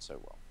 2 not so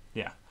well.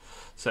 Yeah.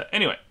 So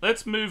anyway,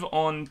 let's move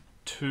on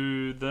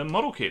to the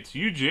model kits.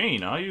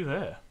 Eugene, are you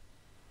there?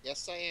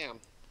 Yes, I am.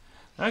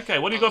 Okay,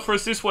 what do you got for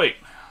us this week?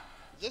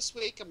 This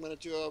week I'm going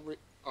to do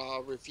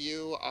a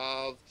review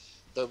of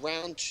the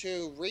Round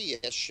 2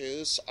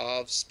 reissues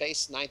of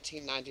Space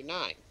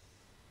 1999.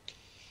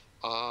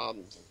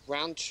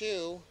 Round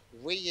 2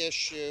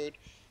 reissued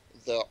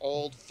the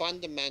old Fun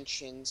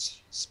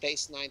Dimensions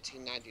Space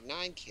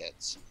 1999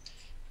 kits.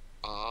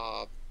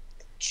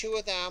 2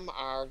 of them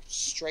are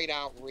straight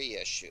out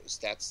reissues.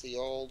 That's the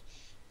old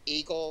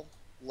Eagle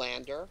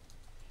Lander.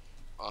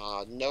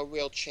 No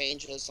real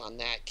changes on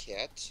that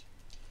kit.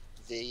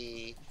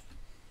 The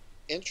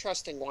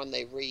interesting one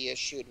they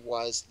reissued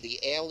was the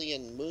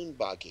Alien Moon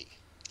Buggy.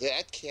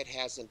 That kit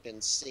hasn't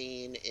been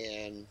seen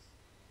in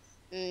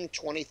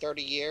 20,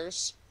 30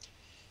 years.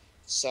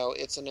 So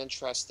it's an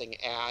interesting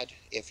ad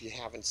if you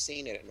haven't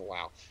seen it in a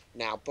while.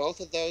 Now, both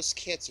of those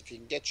kits, if you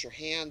can get your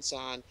hands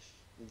on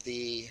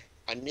the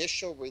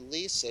initial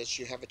releases,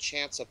 you have a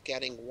chance of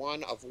getting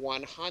 1 of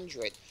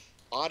 100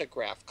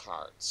 autograph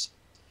cards.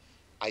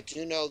 I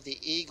do know the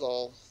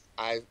Eagle,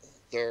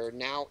 they're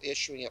now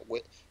issuing it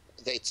with,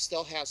 it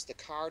still has the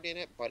card in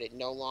it, but it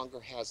no longer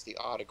has the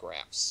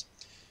autographs.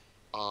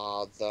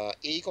 The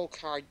Eagle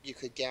card you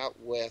could get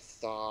with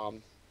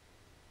the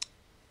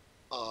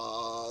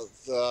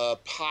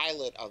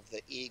pilot of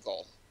the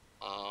Eagle.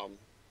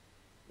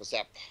 Was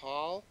that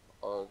Paul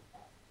or?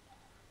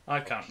 I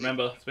can't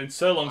remember. It's been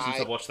so long since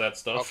I've watched that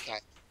stuff.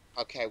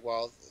 Okay.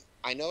 Well,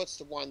 I know it's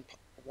the one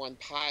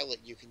pilot.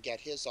 You can get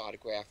his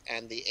autograph,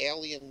 and the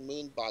Alien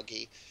Moon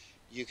Buggy,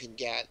 you can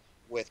get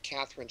with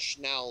Catherine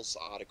Schnell's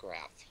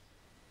autograph,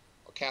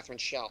 or Catherine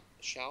Schnell.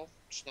 You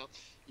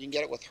can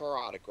get it with her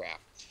autograph.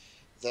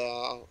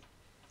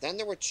 Then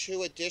there were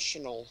 2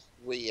 additional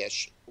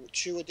reissues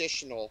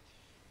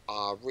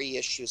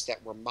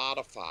that were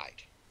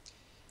modified.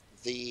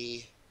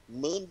 The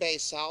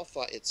Moonbase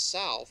Alpha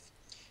itself,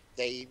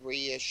 they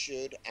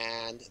reissued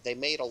and they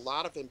made a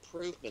lot of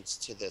improvements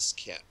to this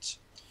kit.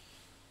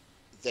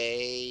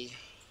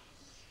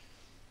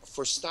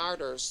 For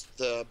starters,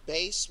 the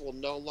base will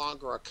no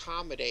longer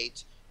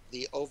accommodate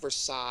the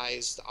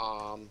oversized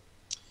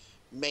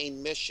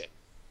main mission.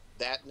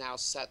 That now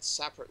set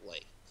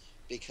separately,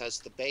 because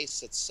the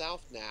base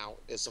itself now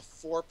is a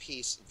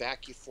 4-piece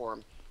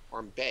vacuform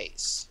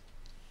base.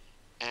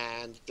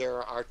 And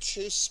there are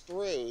 2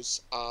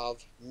 sprues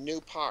of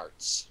new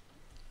parts.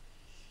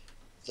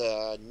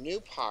 The new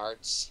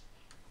parts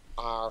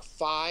are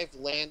 5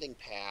 landing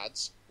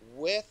pads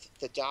with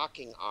the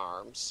docking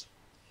arms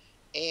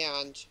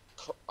and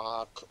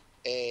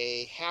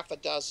a half a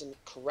dozen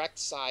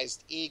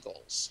correct-sized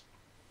eagles.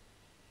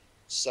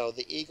 So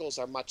the eagles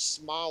are much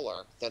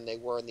smaller than they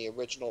were in the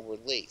original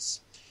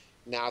release.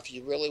 Now, if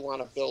you really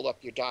want to build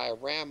up your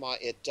diorama,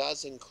 it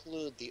does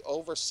include the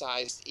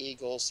oversized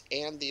eagles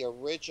and the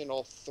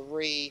original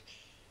 3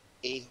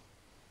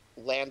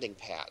 landing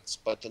pads,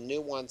 but the new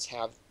ones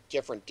have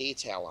different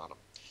detail on them.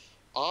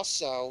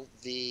 Also,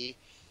 the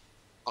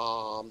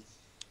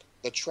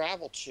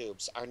travel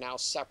tubes are now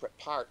separate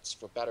parts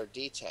for better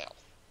detail.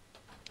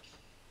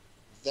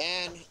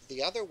 Then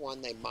the other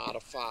one they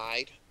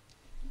modified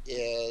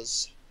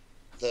is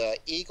the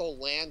Eagle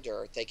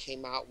Lander. They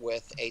came out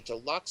with a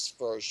deluxe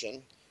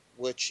version,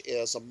 which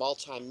is a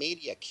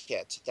multimedia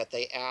kit that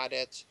they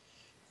added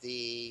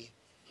a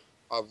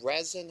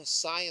resin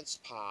science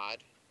pod,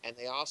 and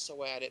they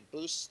also added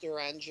booster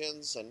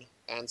engines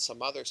and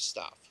some other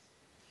stuff.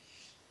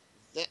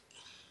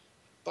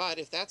 But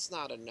if that's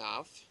not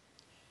enough,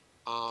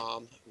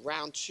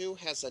 Round 2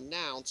 has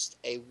announced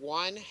a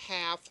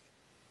 1/2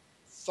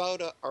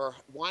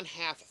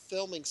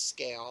 filming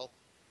scale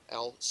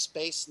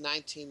Space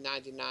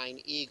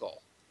 1999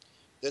 Eagle.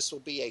 This will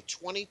be a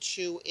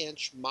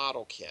 22-inch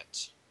model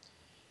kit,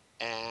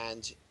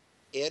 and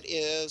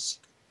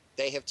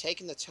they have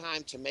taken the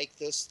time to make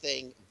this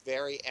thing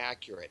very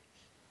accurate.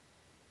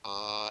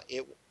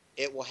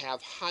 It will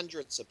have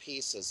hundreds of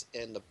pieces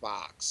in the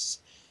box.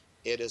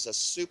 It is a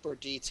super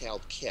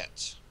detailed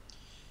kit.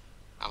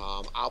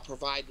 I'll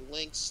provide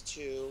links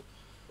to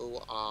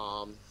the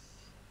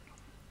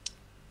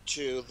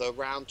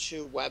Round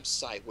 2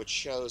 website, which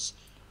shows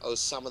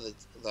some of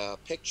the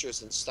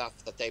pictures and stuff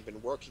that they've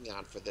been working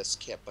on for this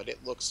kit, but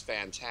it looks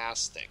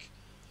fantastic.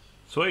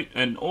 Sweet,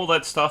 and all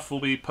that stuff will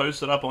be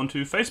posted up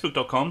onto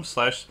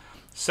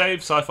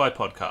facebook.com/Save Sci-Fi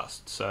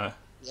Podcast. So,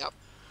 yep.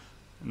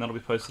 And that'll be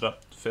posted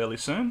up fairly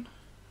soon.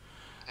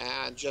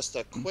 And just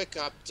a quick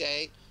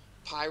update,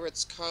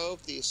 Pirates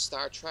Cove, the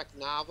Star Trek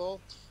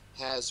novel,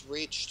 has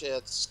reached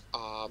its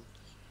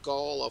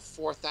goal of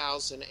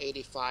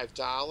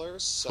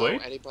 $4,085. So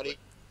Sweet.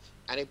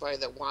 Anybody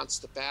that wants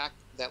to back,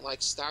 that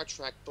likes Star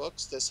Trek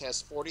books, this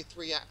has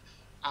 43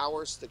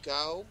 hours to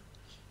go.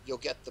 You'll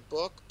get the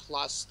book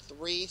plus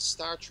 3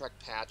 Star Trek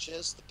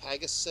patches, the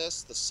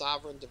Pegasus, the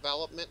Sovereign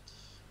Development,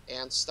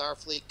 and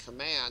Starfleet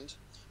Command,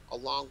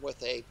 along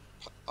with a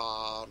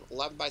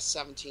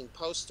 11x17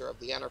 poster of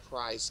the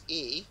Enterprise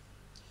E.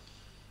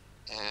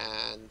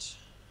 And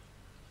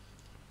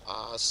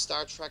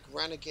Star Trek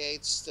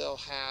Renegade still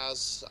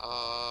has,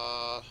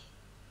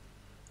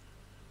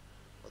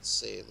 let's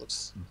see, it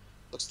looks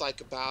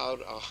like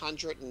about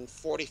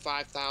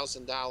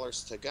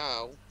 $145,000 to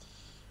go.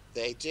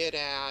 They did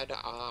add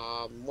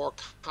more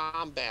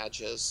comm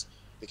badges,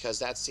 because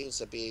that seems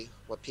to be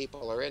what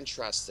people are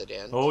interested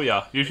in. Oh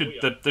yeah, you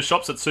should. The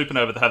shops at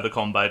Supanova that have the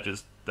comm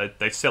badges,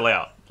 they sell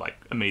out like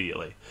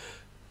immediately.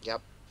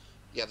 Yep,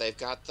 yeah, they've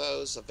got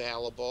those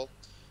available,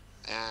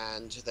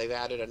 and they've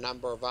added a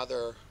number of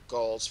other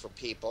goals for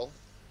people.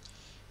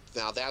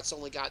 Now that's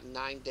only got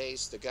 9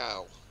 days to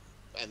go,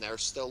 and they're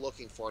still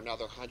looking for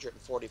another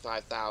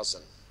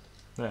 145,000.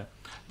 Yeah.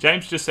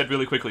 James just said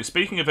really quickly,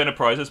 speaking of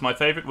Enterprises, my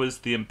favourite was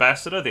the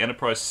Ambassador, the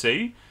Enterprise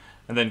C,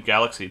 and then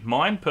Galaxy.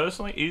 Mine,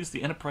 personally, is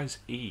the Enterprise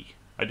E.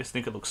 I just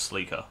think it looks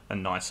sleeker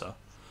and nicer.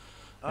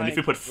 And if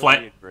you put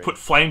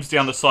flames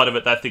down the side of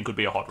it, that thing could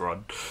be a hot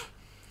rod.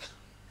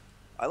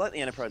 I like the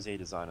Enterprise E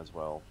design as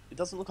well. It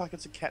doesn't look like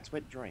it's a cat's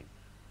wet dream.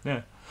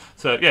 Yeah.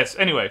 So, yes,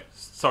 anyway,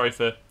 sorry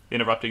for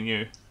interrupting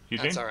you,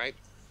 Eugene. That's all right.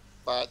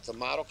 But the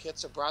model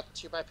kits are brought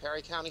to you by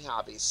Perry County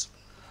Hobbies.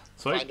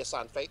 Sweet.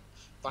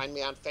 Find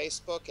me on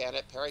Facebook and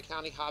at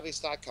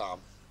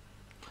perrycountyhobbies.com.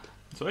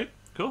 Sweet.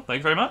 Cool. Thank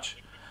you very much.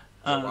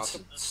 You're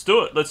welcome. Let's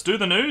do it. Let's do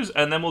the news,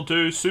 and then we'll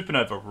do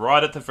Supanova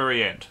right at the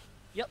very end.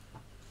 Yep.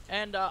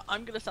 And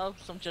I'm going to start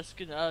with some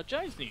Jessica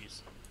Jones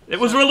news.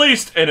 It was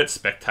released, and it's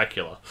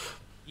spectacular.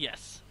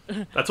 Yes.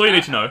 That's all you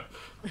need to know.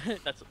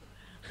 That's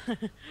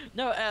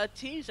no,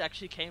 tease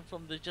actually came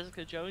from the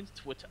Jessica Jones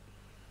Twitter.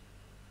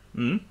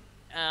 Hmm?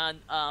 And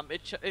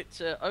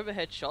it's an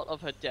overhead shot of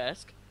her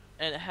desk,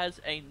 and it has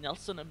a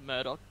Nelson and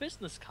Murdoch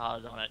business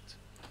card on it.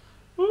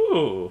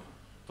 Ooh.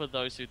 For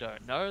those who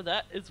don't know,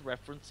 that is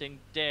referencing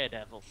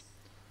Daredevil.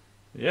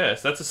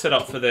 Yes, that's a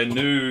setup for their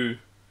new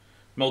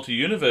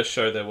multi-universe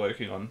show they're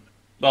working on.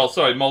 Well,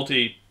 sorry,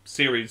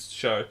 multi-series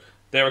show.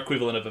 Their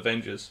equivalent of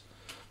Avengers.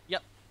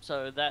 Yep.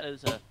 So that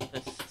is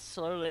that's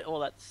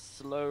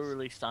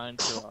slowly starting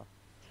to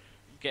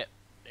get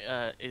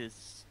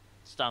is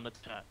starting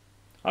to turn.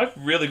 I've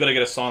really got to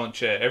get a silent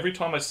chair. Every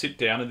time I sit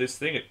down in this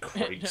thing, it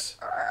creaks.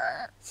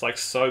 It's like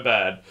so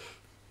bad.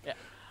 Yeah.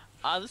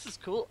 This is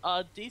cool.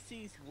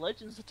 DC's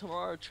Legends of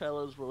Tomorrow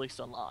trailer is released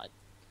online.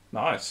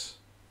 Nice.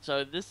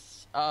 So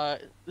this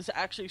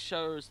actually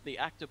shows the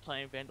actor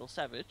playing Vandal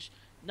Savage.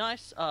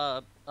 Nice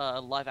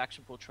live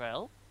action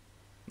portrayal.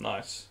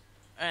 Nice.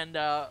 And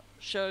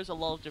shows a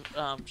lot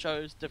of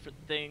shows different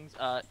things.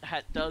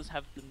 Does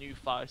have the new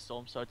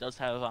Firestorm, so it does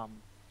have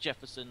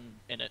Jefferson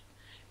in it,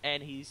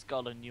 and he's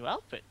got a new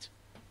outfit.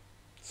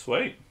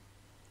 Sweet.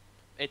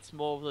 It's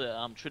more of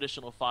the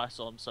traditional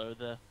Firestorm, so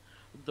the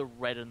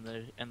red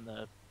and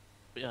the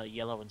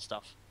yellow and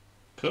stuff.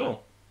 Cool. So,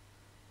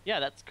 yeah,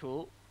 that's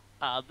cool.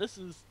 For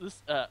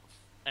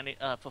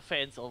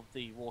fans of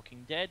The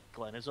Walking Dead,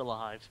 Glenn is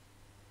alive.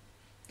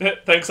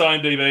 Thanks,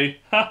 IMDb.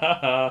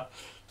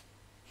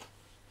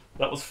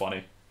 That was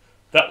funny.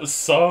 That was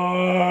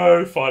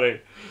so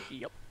funny.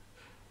 Yep.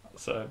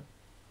 So,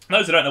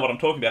 those who don't know what I'm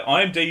talking about,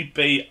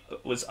 IMDb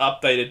was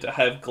updated to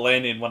have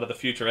Glenn in one of the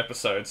future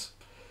episodes,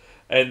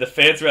 and the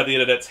fans around the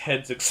internet's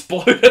heads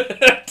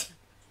exploded.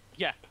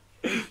 Yeah.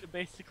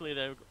 Basically,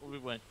 they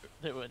went,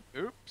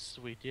 oops,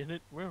 we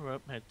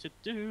weren't meant to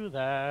do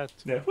that.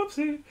 Yeah,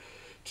 whoopsie.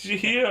 Did you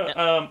hear,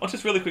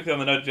 just really quickly on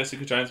the note of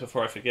Jessica Jones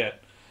before I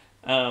forget,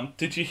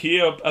 did you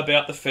hear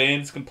about the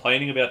fans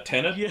complaining about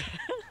Tenet? Yeah.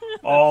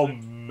 Oh,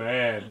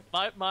 man.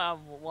 One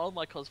of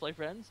my cosplay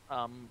friends,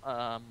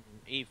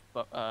 Eve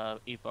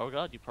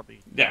Bogard, you probably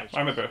Yeah, I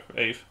remember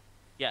Eve.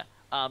 Yeah,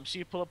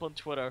 she put up on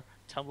Twitter,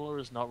 Tumblr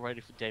is not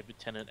ready for David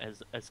Tennant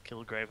as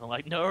Kilgrave. I'm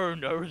like, no,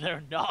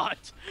 they're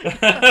not.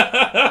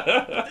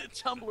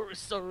 Tumblr is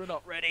so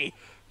not ready.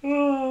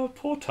 Oh,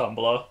 poor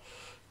Tumblr.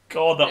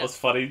 God, that was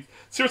funny.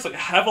 Seriously,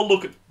 have a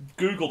look at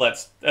Google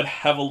that and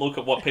have a look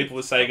at what people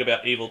were saying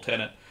about Evil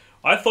Tennant.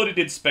 I thought he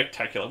did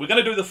spectacular. We're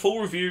going to do the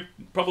full review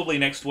probably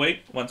next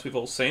week once we've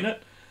all seen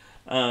it.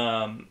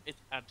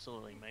 It's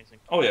absolutely amazing.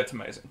 Oh yeah, it's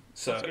amazing.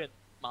 So it's good.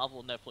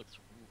 Marvel, Netflix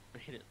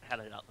had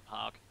it out the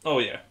park. Oh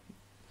yeah.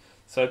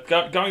 So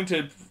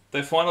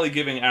they're finally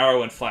giving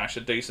Arrow and Flash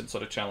a decent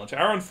sort of challenge.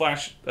 Arrow and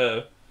Flash,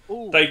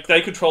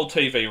 they control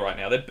TV right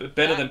now. They're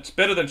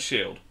better than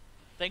Shield.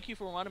 Thank you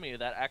for reminding me of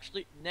that.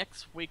 Actually,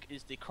 next week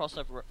is the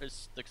crossover.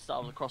 Is the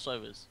start of the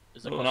crossovers.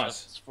 Is the crossovers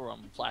nice. For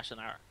Flash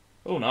and Arrow.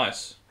 Oh,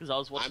 nice. Because I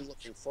was watching. I'm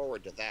looking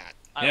forward to that.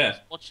 I was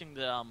watching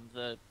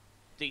the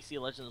DC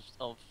Legends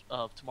of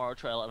Tomorrow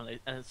trailer, and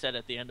it said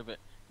at the end of it,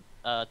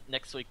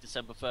 next week,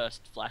 December 1st,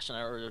 Flash and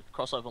Arrow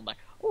crossover. I'm like,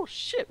 oh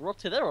shit, we're up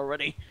to there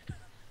already.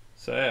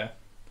 So yeah.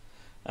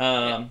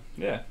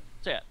 Yeah.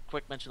 So yeah,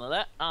 quick mention of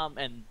that.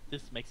 And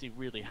this makes me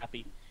really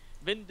happy.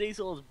 Vin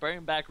Diesel is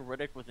bringing back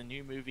Riddick with a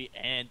new movie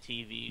and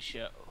TV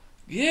show.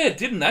 Yeah,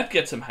 didn't that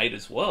get some hate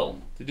as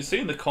well? Did you see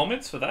in the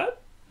comments for that?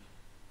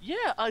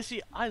 Yeah, I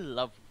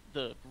love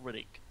the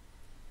Riddick.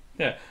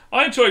 Yeah,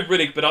 I enjoy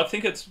Riddick, but I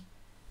think it's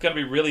going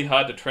to be really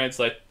hard to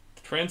translate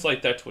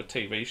that to a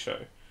TV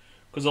show.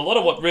 Because a lot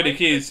of what Riddick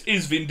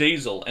is Vin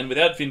Diesel, and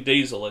without Vin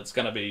Diesel, it's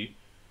going to be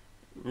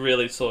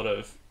really sort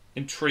of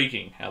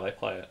intriguing how they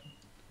play it.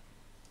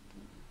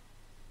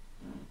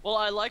 Well,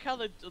 I like how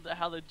they're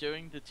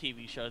doing the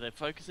TV show. They're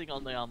focusing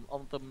on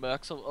the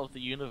mercs of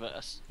the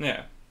universe.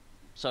 Yeah.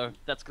 So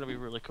that's going to be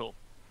really cool.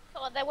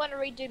 Oh, they want to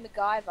redo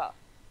MacGyver.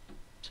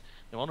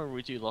 They want to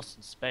redo Lost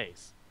in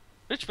Space.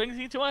 Which brings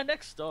me to our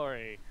next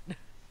story.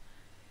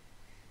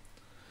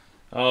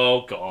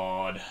 Oh,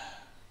 God.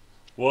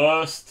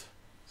 Worst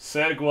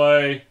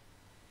segue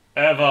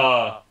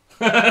ever.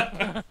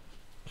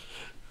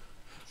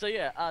 So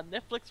yeah,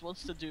 Netflix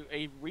wants to do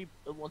a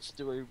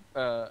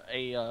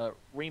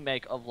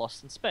remake of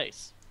Lost in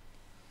Space.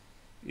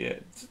 Yeah.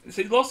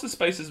 See, Lost in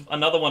Space is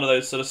another one of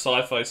those sort of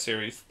sci-fi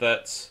series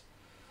that's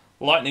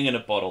lightning in a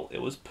bottle.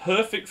 It was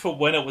perfect for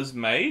when it was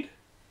made,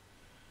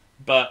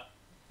 but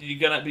you're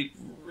going to be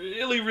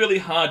really, really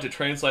hard to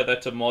translate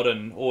that to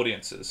modern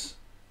audiences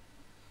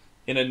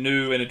in a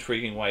new and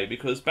intriguing way,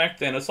 because back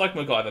then, it's like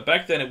MacGyver,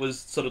 back then it was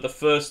sort of the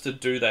first to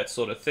do that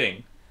sort of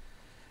thing,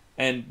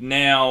 and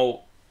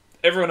now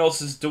everyone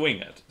else is doing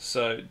it.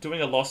 So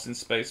doing a Lost in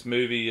Space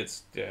movie,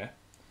 it's, yeah.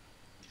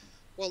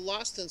 Well,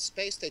 Lost in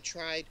Space, they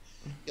tried,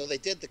 they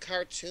did the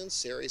cartoon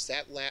series,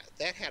 that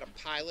had a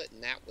pilot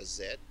and that was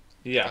it,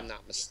 yeah, if I'm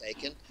not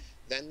mistaken.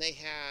 Then they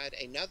had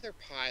another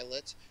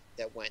pilot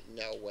that went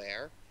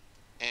nowhere,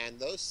 and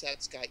those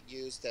sets got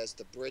used as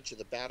the bridge of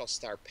the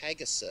Battlestar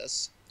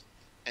Pegasus.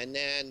 And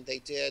then they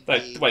did.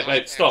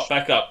 Wait! Stop!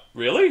 Back up!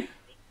 Really?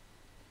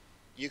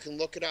 You can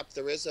look it up.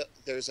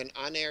 There's an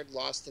unaired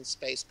Lost in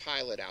Space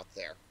pilot out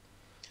there.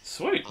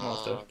 Sweet. I'll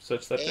have to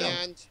search that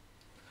down.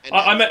 And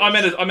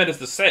I meant as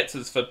the sets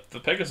as for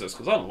Pegasus,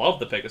 because I love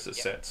the Pegasus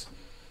sets.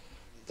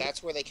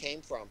 That's where they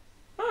came from.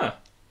 Ah,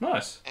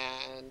 nice.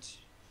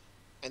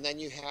 And then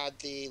you had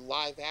the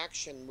live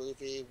action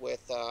movie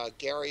with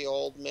Gary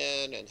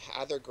Oldman and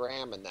Heather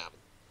Graham and them.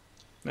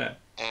 Yeah.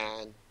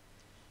 And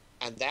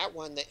that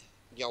one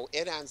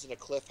it ends in a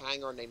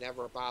cliffhanger, and they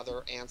never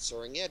bother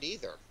answering it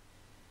either.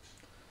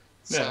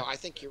 So I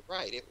think you're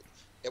right.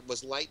 It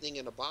was lightning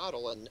in a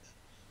bottle, and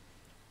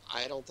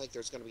I don't think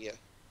there's going to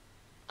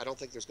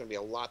be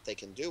a lot they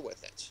can do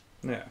with it.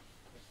 Yeah.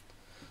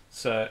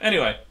 So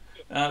anyway,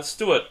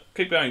 Stuart,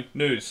 keep going.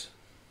 News.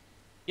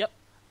 Yep.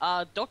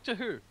 Doctor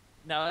Who.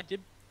 Now I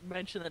did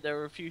mention that there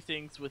were a few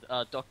things with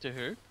Doctor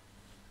Who.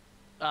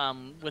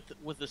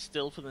 With the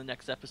still for the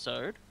next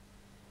episode.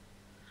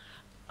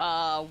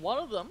 One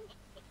of them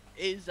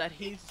is that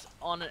he's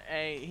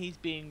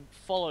being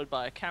followed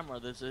by a camera.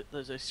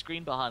 There's a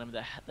screen behind him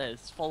that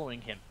is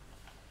following him.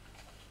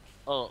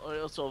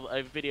 Also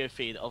a video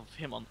feed of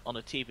him on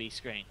a TV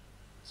screen,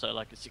 so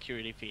like a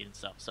security feed and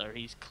stuff. So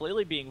he's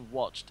clearly being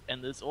watched,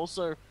 and there's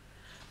also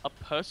a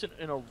person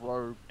in a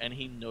robe, and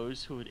he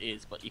knows who it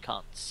is, but you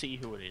can't see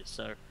who it is.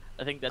 So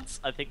I think they're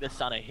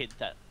starting to hint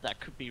that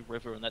could be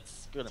River, and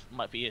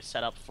might be a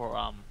setup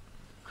for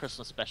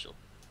Christmas special.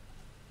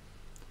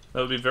 That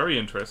would be very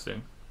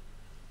interesting.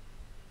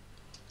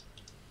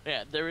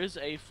 Yeah, there is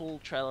a full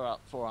trailer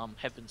up for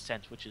Heaven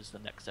Sent, which is the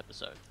next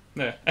episode.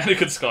 Yeah,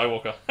 Anakin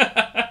Skywalker.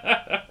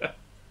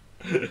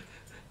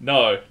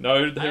 No,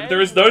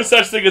 there is no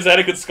such thing as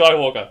Anakin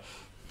Skywalker.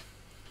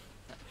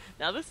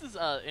 Now this is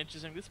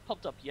interesting. This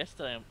popped up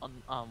yesterday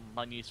on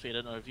my newsfeed. I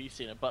don't know if you've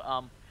seen it, but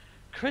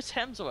Chris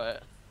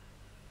Hemsworth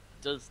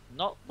does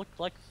not look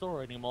like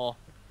Thor anymore.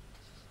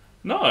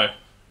 No.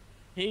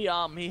 He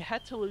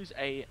had to lose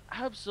a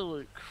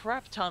absolute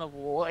crap ton of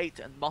weight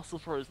and muscle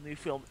for his new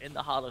film In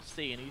the Heart of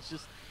Sea, and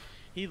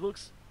he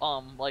looks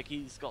like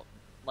he's got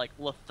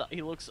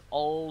he looks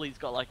old. He's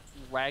got like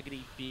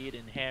raggedy beard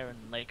and hair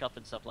and makeup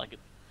and stuff like it.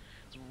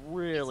 It's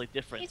really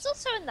different. He's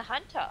also in The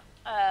Hunter.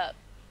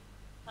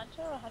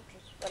 Hunter or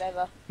Huntress,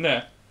 whatever.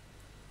 Yeah.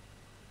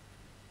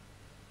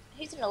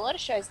 He's in a lot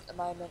of shows at the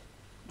moment.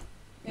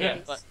 Yeah,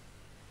 but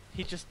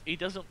he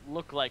doesn't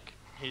look like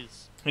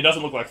his. He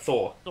doesn't look like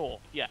Thor. Thor,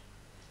 yeah.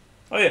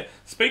 Oh yeah.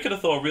 Speaking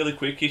of Thor, really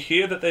quick, you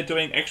hear that they're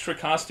doing extra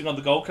casting on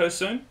the Gold Coast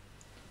soon?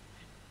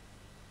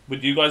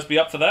 Would you guys be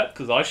up for that?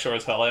 Because I sure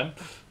as hell am.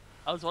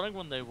 I was wondering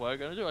when they were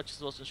going to do it. I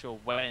just wasn't sure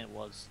when it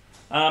was.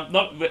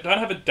 Don't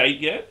have a date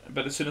yet,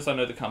 but as soon as I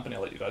know the company,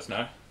 I'll let you guys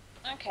know.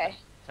 Okay.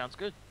 Sounds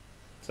good.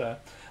 So,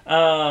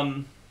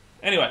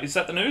 anyway, is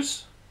that the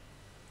news?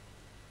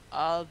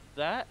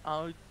 That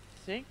I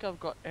think I've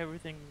got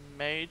everything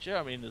major.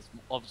 I mean, there's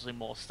obviously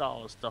more Star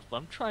Wars stuff, but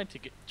I'm trying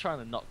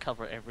to not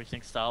cover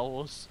everything Star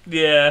Wars.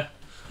 Yeah.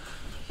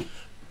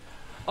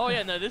 Oh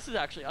yeah, no, this is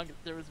actually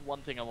there is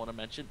one thing I want to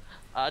mention.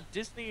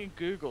 Disney and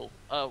Google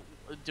are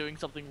doing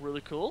something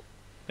really cool.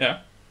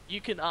 Yeah.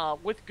 You can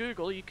with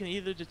Google, you can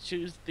either just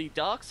choose the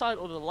dark side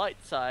or the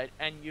light side,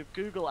 and your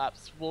Google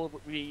apps will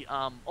be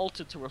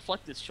altered to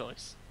reflect this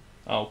choice.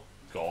 Oh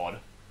God.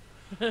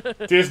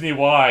 Disney,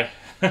 why?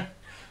 This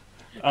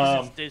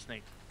is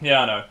Disney.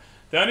 Yeah, I know.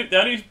 The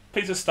only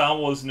piece of Star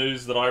Wars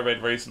news that I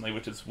read recently,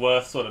 which is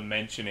worth sort of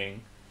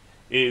mentioning,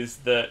 is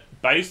that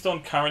based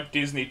on current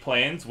Disney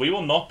plans, we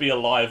will not be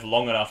alive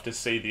long enough to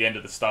see the end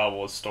of the Star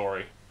Wars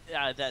story.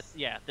 Yeah,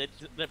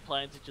 their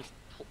plan to just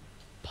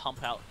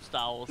pump out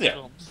Star Wars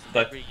films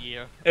every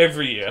year.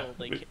 Every year.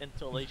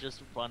 Until they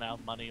just run out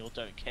of money or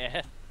don't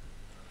care.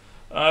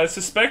 I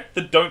suspect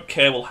the don't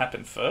care will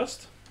happen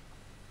first.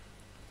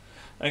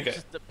 Okay. It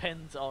just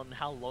depends on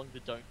how long the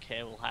don't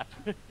care will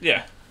happen.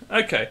 Yeah.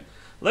 Okay.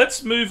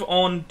 Let's move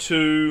on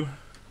to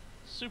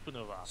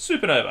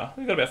Supanova.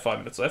 We've got about 5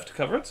 minutes left to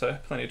cover it, so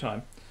plenty of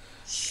time.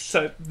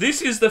 So,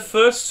 this is the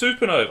first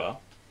Supanova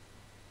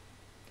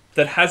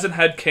that hasn't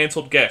had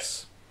cancelled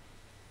guests.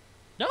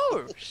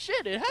 No!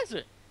 Shit, it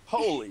hasn't!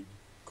 Holy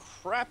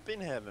crap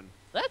in heaven.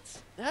 That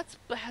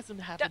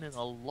hasn't happened in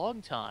a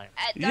long time.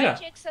 Don't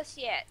jinx us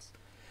yet.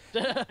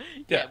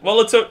 Yeah,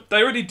 well,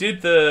 they already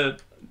did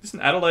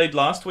isn't Adelaide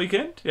last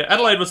weekend? Yeah,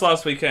 Adelaide was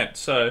last weekend,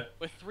 so...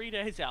 We're 3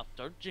 days out,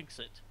 don't jinx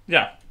it.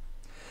 Yeah.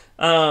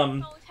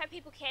 We've had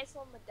people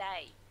cancel on the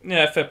day.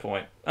 Yeah, fair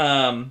point.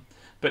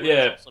 But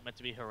yeah... It's also meant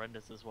to be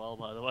horrendous as well,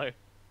 by the way.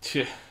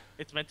 Yeah.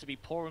 It's meant to be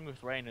pouring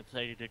with rain at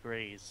 80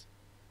 degrees.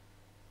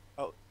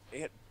 Oh,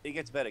 it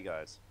gets better,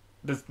 guys.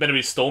 There's meant to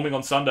be storming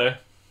on Sunday.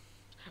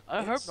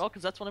 I hope not,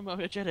 because that's one of my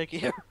magenta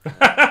gear.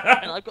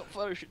 And I've got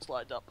photo shoots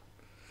lined up.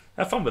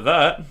 Have fun with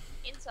that.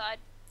 Inside.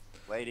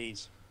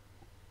 Ladies.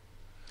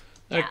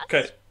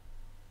 Okay.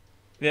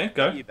 Yeah,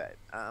 go. You, babe.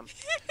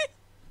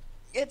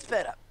 It's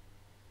better.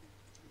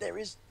 There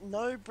is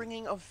no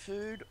bringing of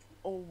food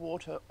or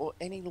water or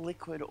any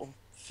liquid or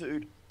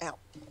food out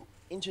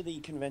into the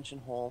convention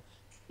hall.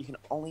 You can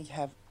only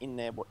have in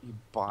there what you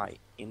buy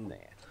in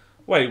there.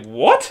 Wait,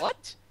 what?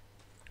 What?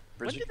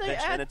 When did they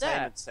add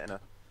Entertainment that?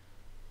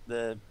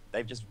 Center.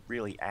 They've just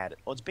really added.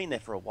 Well, it's been there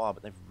for a while,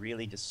 but they've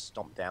really just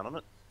stomped down on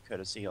it,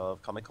 courtesy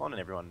of Comic-Con and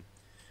everyone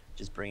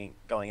just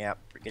going out,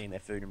 getting their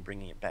food and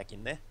bringing it back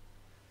in there.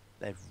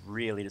 They've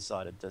really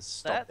decided to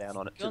stomp down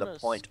on it to the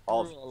point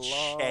of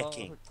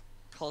checking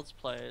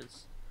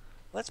cosplayers.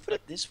 Let's put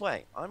it this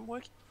way: I'm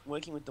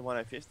working with the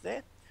 105th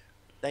there.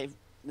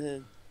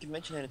 The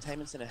Convention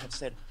Entertainment Center have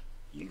said,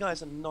 you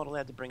guys are not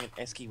allowed to bring an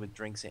esky with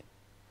drinks in.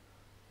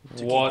 to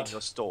keep in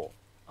your store.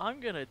 I'm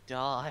gonna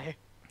die.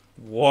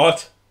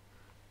 What?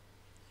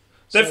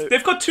 So,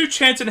 They've got 2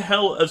 chances in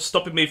hell of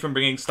stopping me from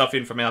bringing stuff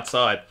in from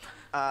outside.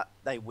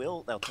 They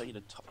will. They'll tell you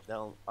to top.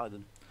 They'll either.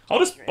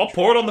 I'll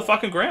pour it on the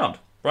fucking ground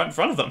right in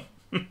front of them.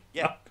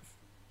 Yeah,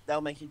 they'll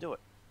make you do it.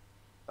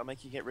 They'll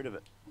make you get rid of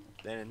it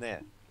then and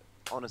there.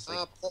 Honestly,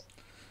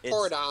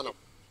 pour it on them.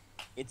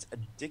 It's a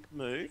dick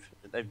move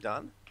that they've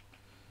done,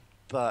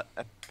 but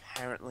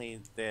apparently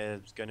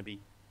there's going to be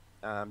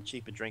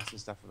cheaper drinks and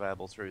stuff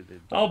available through the.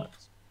 Oh,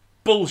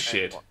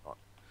 bullshit!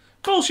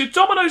 Bullshit!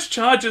 Domino's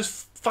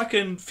charges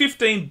fucking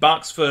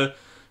 $15 for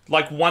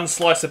like 1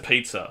 slice of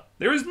pizza.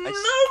 There is no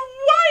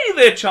way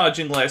they're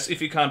charging less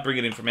if you can't bring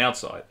it in from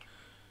outside.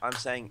 I'm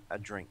saying a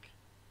drink.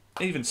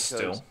 Even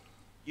still.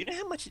 You know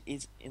how much it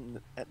is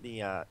at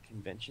the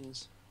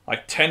conventions?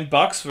 Like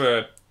 $10 for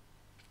a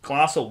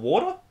glass of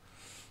water?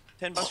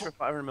 $10 for a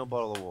 500ml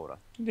bottle of water.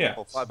 Yeah.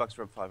 Or $5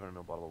 for a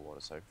 500ml bottle of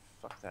water, so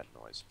fuck that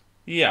noise.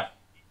 Yeah.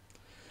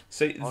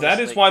 See, Honestly, that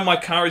is why my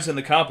car is in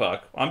the car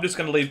park. I'm just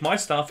going to leave my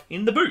stuff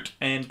in the boot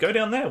and go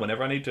down there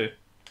whenever I need to.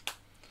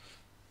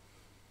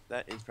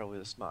 That is probably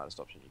the smartest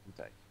option you can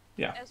take.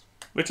 Yeah.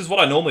 Which is what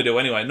I normally do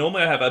anyway.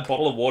 Normally I have a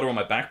bottle of water on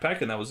my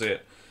backpack and that was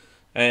it.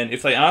 And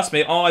if they ask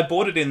me, oh, I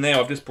bought it in there,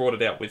 I've just brought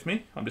it out with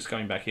me, I'm just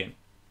going back in.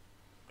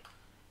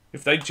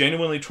 If they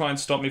genuinely try and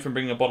stop me from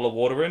bringing a bottle of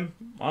water in,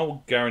 I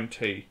will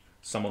guarantee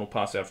someone will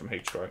pass out from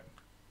heat stroke.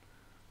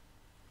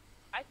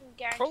 I can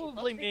guarantee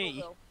Probably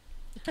me.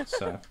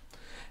 So,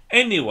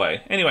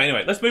 anyway,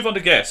 let's move on to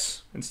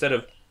guess instead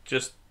of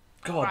just...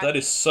 God, that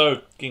is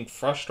so fucking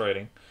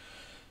frustrating.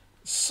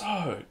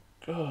 So,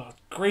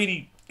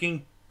 greedy...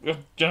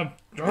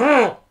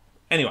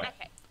 Anyway,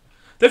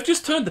 they've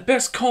just turned the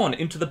best con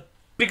into the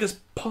biggest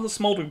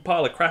smouldering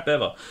pile of crap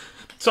ever.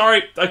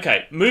 Sorry,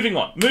 okay, moving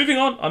on.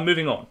 I'm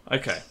moving on.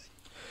 Okay.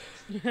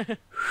 Okay,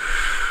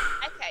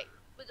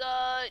 we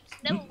got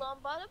Neville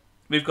Longbottom.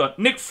 We've got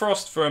Nick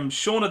Frost from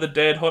Shaun of the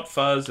Dead, Hot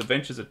Fuzz,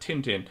 Adventures of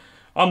Tintin.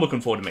 I'm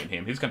looking forward to meeting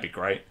him. He's going to be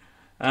great.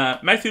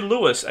 Matthew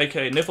Lewis,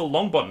 a.k.a. Neville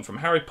Longbottom from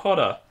Harry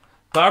Potter.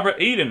 Barbara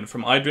Eden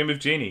from I Dream of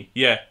Jeannie.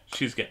 Yeah,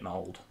 she's getting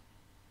old.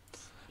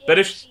 Yeah, but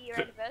if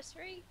your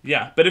anniversary?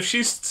 Yeah, but if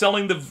she's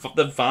selling the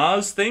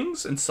vase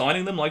things and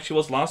signing them like she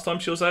was last time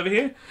she was over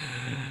here,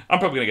 I'm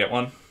probably going to get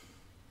one.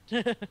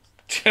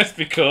 Just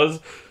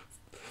because.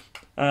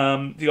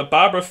 You got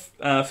Barbara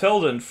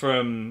Felden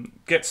from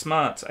Get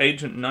Smart.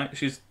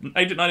 She's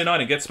Agent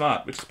 99 in Get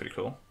Smart, which is pretty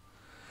cool.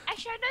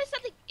 Actually, I know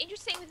something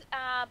interesting with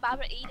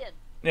Barbara Eden.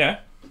 Yeah.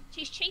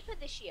 She's cheaper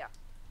this year.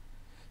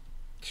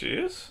 She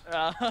is?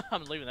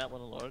 I'm leaving that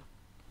one alone.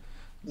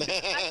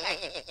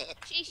 Okay.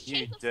 She's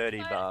cheaper. You dirty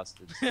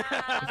bastards. Photos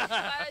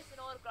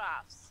and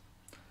autographs.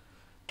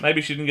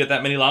 Maybe she didn't get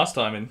that many last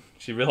time and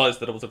she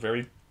realised that it was a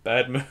very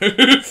bad move.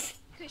 Because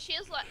she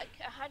was like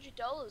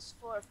 $100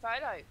 for a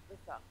photo with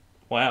her.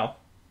 Wow.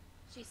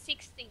 She's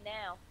 60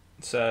 now.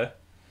 So,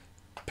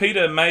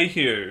 Peter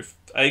Mayhew,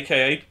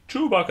 a.k.a.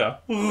 Chewbacca.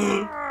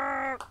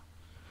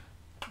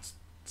 Let's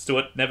do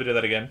it. Never do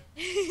that again.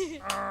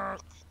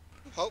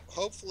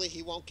 Hopefully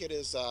he won't get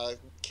his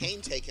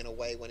cane taken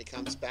away when he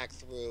comes back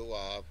through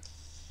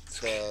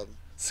the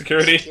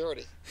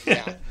security.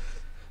 Yeah.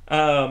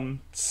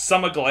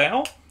 Summer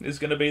Glau is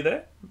going to be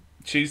there.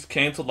 She's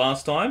cancelled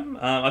last time.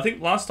 I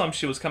think last time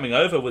she was coming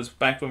over was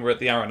back when we were at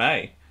the RNA.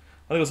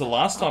 I think it was the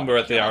last time we were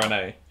at the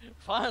RNA.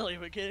 Finally,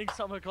 we're getting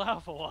Summer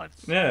Glau for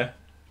once. Yeah.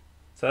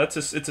 So it's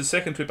a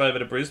second trip over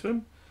to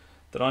Brisbane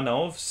that I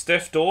know of.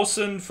 Steph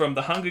Dawson from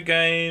The Hunger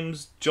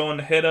Games. John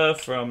Heder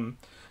from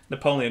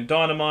Napoleon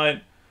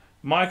Dynamite.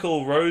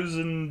 Michael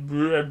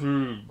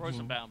Rosenbaum.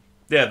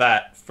 Yeah,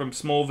 that. From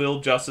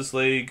Smallville, Justice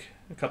League,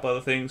 a couple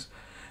other things.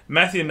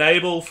 Matthew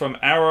Nabel from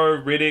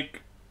Arrow, Riddick,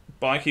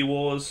 Bikey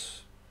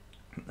Wars.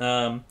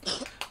 The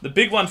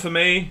big one for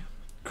me,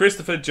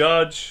 Christopher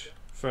Judge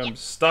from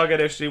Stargate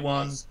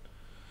SG-1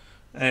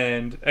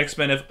 and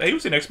X-Men. He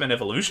was in X-Men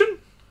Evolution?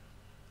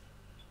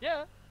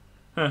 Yeah.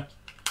 Huh.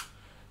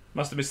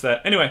 Must have missed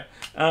that. Anyway,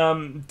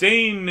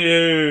 Dean,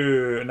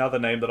 another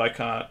name that I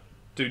can't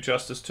do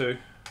justice to.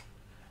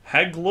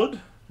 Haglund?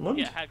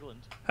 Yeah,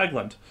 Haglund.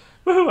 Haglund.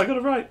 Woohoo, I got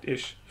it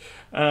right-ish.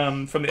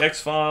 From the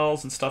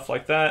X-Files and stuff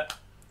like that.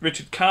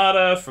 Richard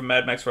Carter from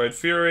Mad Max Road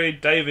Fury.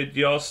 David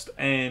Yost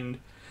and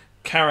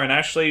Karen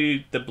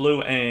Ashley, the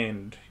blue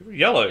and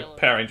yellow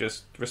Power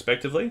Rangers,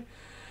 respectively.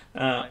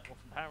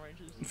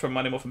 From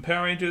Mighty Morphin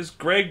Power Rangers.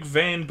 Greg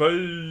Van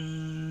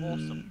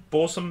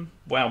Borsum.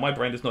 Wow, my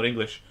brain is not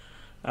English.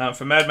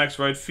 From Mad Max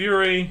Road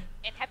Fury.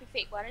 And Happy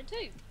Feet 1 and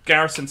 2.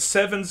 Garrison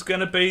Seven's going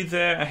to be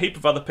there. A heap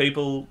of other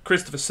people.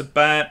 Christopher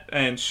Sabat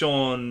and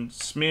Sean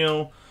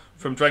Smeal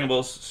from Dragon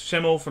Ball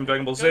Shemmel from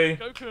Dragon Ball Z.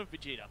 Goku and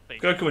Vegeta.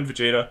 Goku and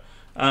Vegeta.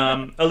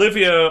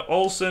 Olivia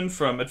Olsen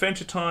from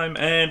Adventure Time,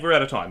 and we're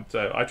out of time.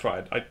 So I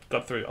tried. I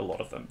got through a lot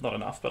of them. Not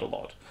enough, but a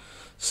lot.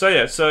 So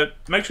yeah, so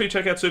make sure you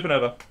check out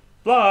Supanova.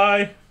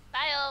 Bye!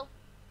 Bye all.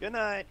 Good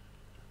night.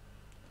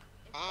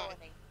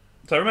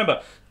 So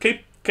remember,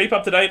 keep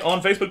up to date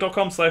on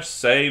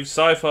facebook.com/save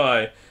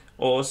SyFy,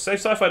 or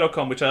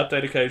SaveSyFy.com, which I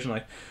update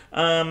occasionally.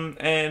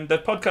 And the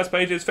podcast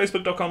page is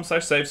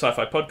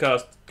Facebook.com/SaveSyFy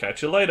podcast.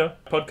 Catch you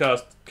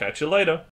later.